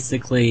can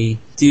basically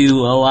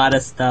do a lot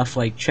of stuff,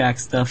 like track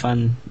stuff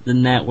on the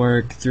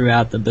network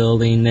throughout the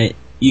building that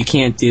you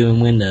can't do in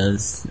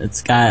Windows.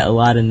 It's got a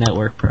lot of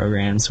network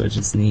programs, which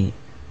is neat.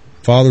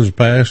 Father's a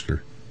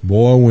pastor.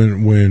 Boy,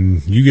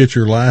 when you get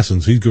your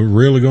license, he's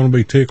really going to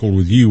be tickled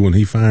with you when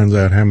he finds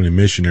out how many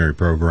missionary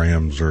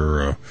programs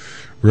are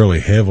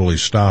really heavily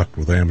stocked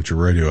with amateur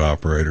radio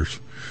operators.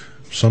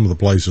 Some of the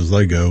places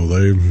they go,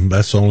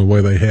 that's the only way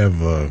they have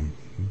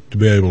to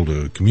be able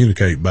to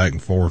communicate back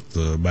and forth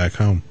back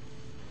home.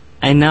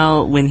 I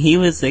know when he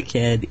was a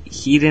kid,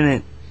 he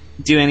didn't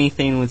do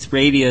anything with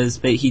radios,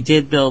 but he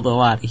did build a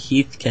lot of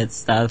Heathkit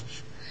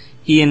stuff.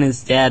 He and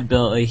his dad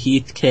built a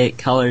Heathkit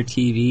color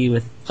TV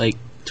with like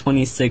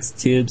 26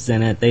 tubes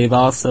in it. They've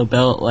also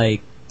built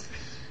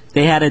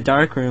they had a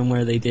darkroom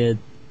where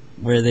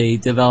they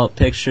developed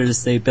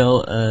pictures. They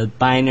built a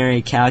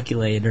binary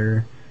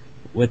calculator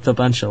with a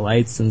bunch of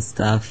lights and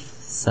stuff.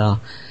 So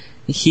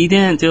he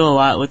didn't do a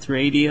lot with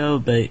radio,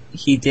 but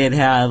he did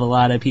have a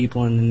lot of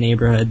people in the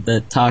neighborhood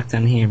that talked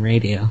on ham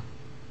radio.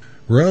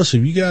 Russ,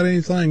 have you got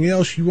anything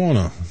else you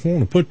want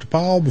to put to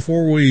Paul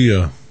before we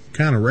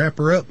kind of wrap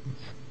her up?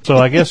 So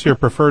I guess your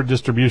preferred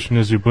distribution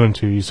is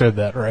Ubuntu. You said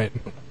that, right?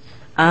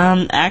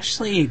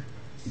 Actually,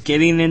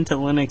 getting into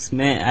Linux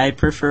Mint, I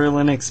prefer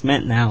Linux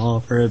Mint now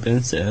over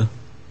Ubuntu.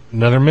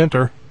 Another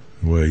minter.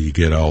 Well, you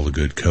get all the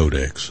good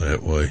codecs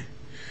that way.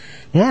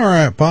 Well, all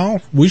right, Paul.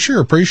 We sure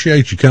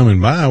appreciate you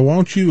coming by.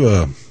 Won't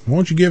you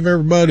give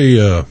everybody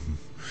your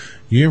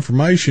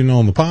information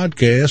on the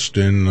podcast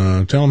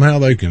and tell them how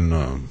they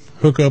can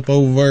hook up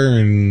over there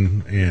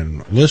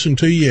and listen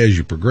to you as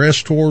you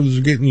progress towards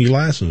getting your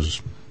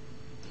license?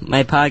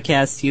 my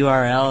podcast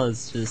URL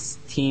is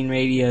just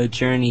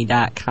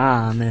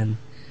teenradiojourney.com, and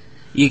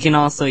you can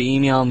also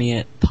email me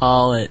at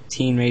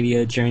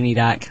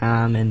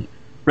paul@teenradiojourney.com, and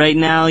right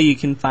now you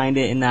can find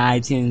it in the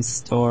iTunes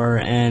store,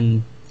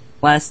 and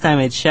last time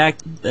I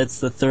checked, that's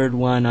the third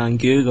one on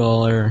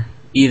Google, or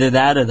either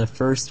that or the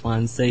first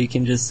one, so you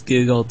can just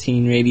Google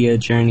Teen Radio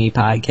Journey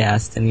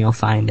podcast and you'll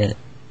find it.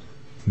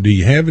 Do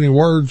you have any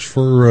words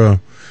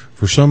for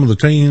some of the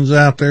teens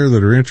out there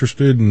that are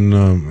interested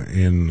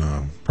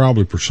in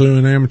probably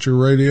pursuing amateur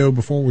radio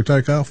before we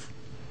take off?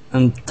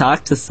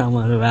 Talk to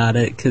someone about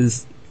it,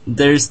 because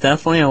there's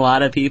definitely a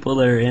lot of people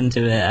that are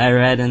into it. I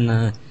read in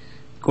the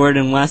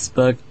Gordon West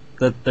book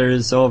that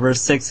there's over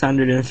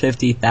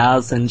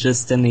 650,000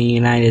 just in the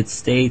United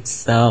States,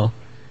 so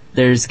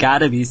there's got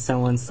to be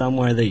someone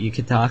somewhere that you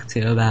could talk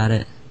to about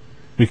it.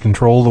 We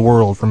control the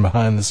world from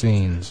behind the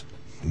scenes.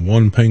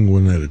 One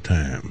penguin at a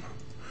time.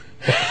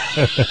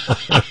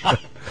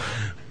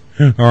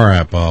 All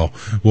right, Paul.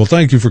 Well,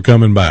 thank you for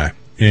coming by.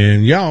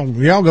 And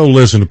y'all go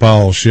listen to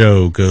Paul's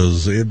show,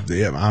 because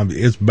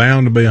it's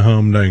bound to be a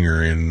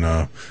humdinger,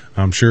 and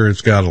I'm sure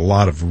it's got a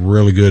lot of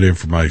really good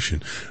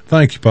information.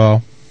 Thank you,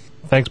 Paul.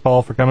 Thanks,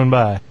 Paul, for coming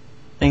by.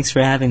 Thanks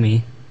for having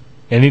me.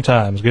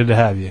 Anytime. It's good to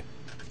have you.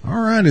 All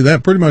righty,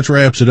 that pretty much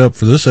wraps it up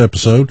for this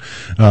episode.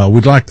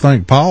 We'd like to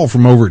thank Paul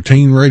from over at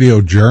Teen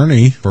Radio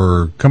Journey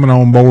for coming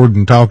on board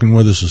and talking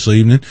with us this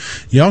evening.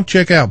 Y'all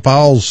check out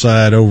Paul's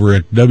site over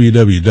at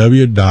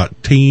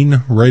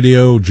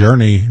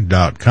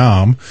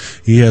www.teenradiojourney.com.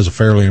 He has a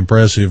fairly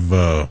impressive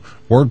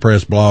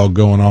WordPress blog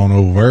going on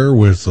over there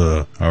with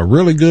a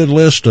really good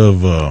list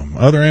of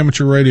other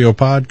amateur radio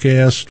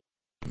podcasts.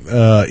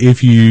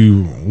 If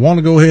you want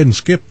to go ahead and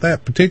skip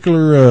that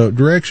particular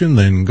direction,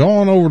 then go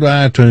on over to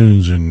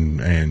iTunes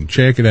and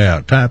check it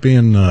out. Type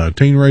in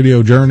Teen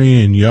Radio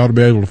Journey, and you ought to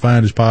be able to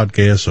find his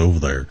podcasts over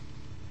there.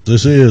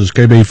 This is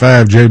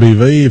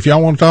KB5JBV. If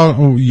y'all want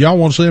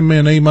to send me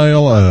an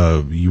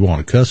email, you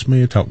want to cuss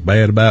me, talk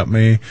bad about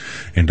me,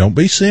 and don't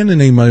be sending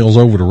emails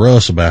over to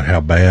Russ about how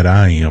bad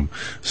I am.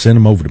 Send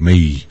them over to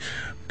me,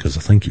 because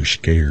I think you're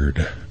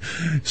scared.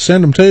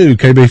 Send them to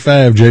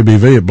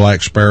KB5JBV at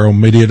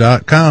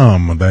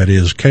BlackSparrowMedia.com. That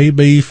is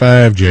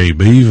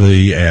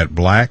KB5JBV at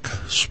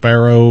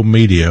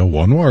BlackSparrowMedia,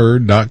 one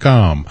word,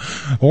 .com.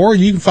 Or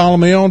you can follow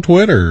me on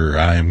Twitter.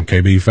 I am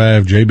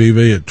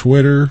KB5JBV at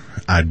Twitter,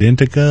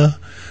 Identica,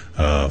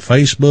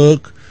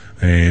 Facebook,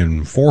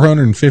 and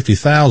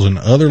 450,000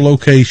 other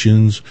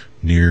locations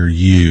near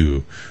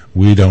you.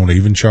 We don't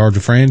even charge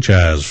a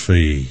franchise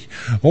fee.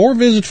 Or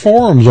visit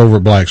forums over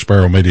at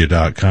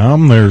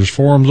BlackSparrowMedia.com. There's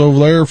forums over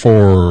there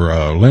for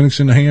Linux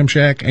in the Ham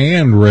Shack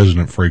and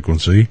Resonant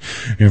Frequency.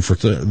 And for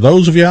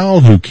those of y'all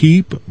who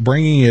keep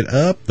bringing it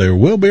up, there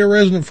will be a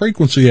Resonant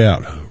Frequency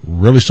out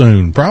really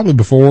soon, probably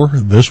before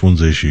this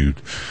one's issued.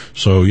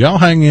 So y'all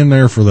hang in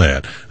there for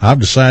that. I've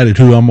decided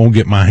who I'm going to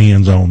get my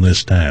hands on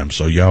this time,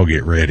 so y'all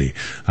get ready.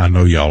 I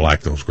know y'all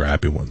like those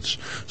gripey ones.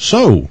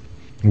 So,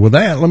 with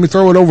that, let me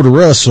throw it over to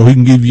Russ so he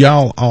can give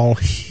y'all all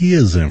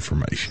his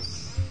information.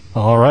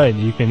 All right.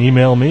 You can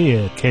email me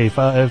at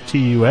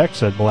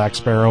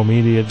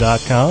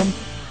k5tux@blacksparrowmedia.com.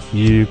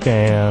 You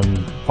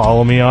can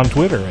follow me on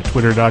Twitter at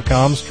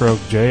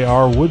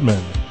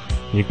twitter.com/JRWoodman.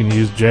 You can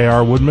use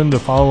JR Woodman to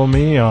follow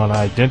me on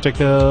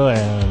Identica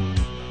and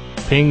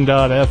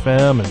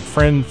Ping.fm and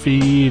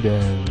FriendFeed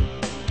and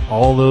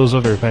all those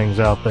other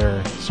things out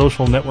there.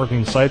 Social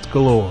networking sites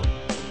galore.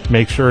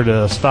 Make sure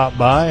to stop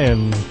by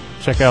and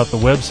check out the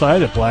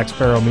website at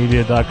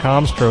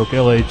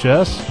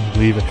blacksparrowmedia.com/LHS.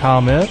 Leave a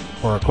comment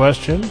or a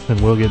question,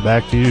 and we'll get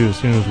back to you as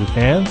soon as we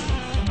can.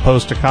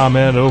 Post a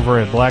comment over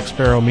at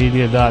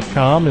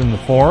blacksparrowmedia.com in the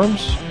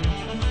forums.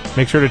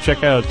 Make sure to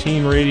check out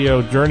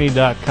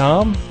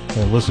teenradiojourney.com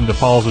and listen to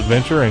Paul's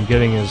adventure in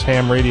getting his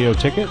ham radio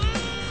ticket.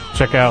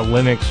 Check out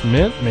Linux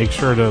Mint. Make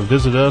sure to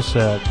visit us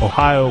at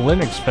Ohio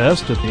Linux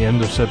Fest at the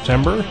end of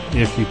September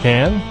if you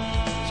can.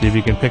 See if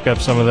you can pick up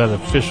some of that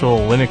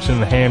official Linux in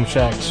the Ham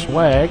Shack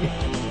swag.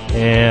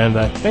 And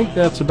I think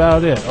that's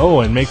about it.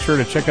 Oh, and make sure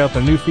to check out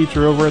the new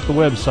feature over at the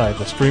website,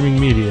 the streaming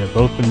media,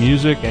 both the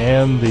music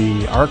and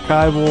the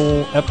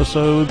archival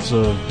episodes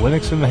of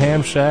Linux in the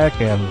Ham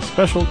Shack and the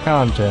special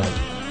content.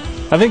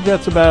 I think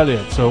that's about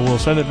it. So we'll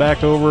send it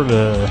back over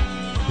to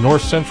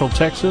North Central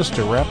Texas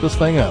to wrap this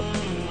thing up.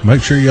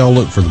 Make sure y'all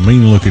look for the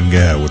mean-looking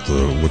guy with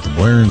the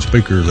blaring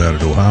speakers out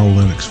at Ohio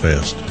Linux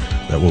Fest.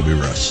 That will be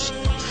Russ.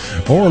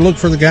 Or look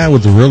for the guy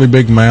with the really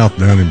big mouth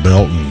down in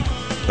Belton.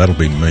 That'll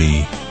be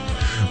me.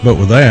 But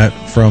with that,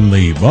 from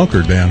the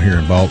bunker down here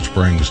in Balch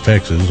Springs,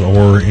 Texas,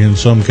 or in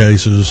some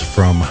cases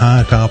from high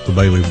atop the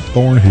Bailey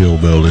Thornhill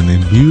building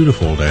in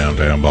beautiful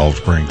downtown Balch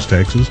Springs,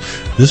 Texas,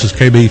 this is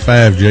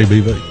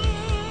KB5JBV.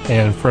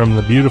 And from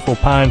the beautiful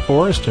Pine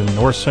Forest in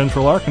north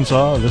central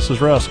Arkansas, this is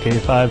Russ,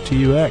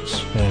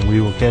 K5TUX, and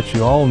we will catch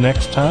you all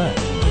next time.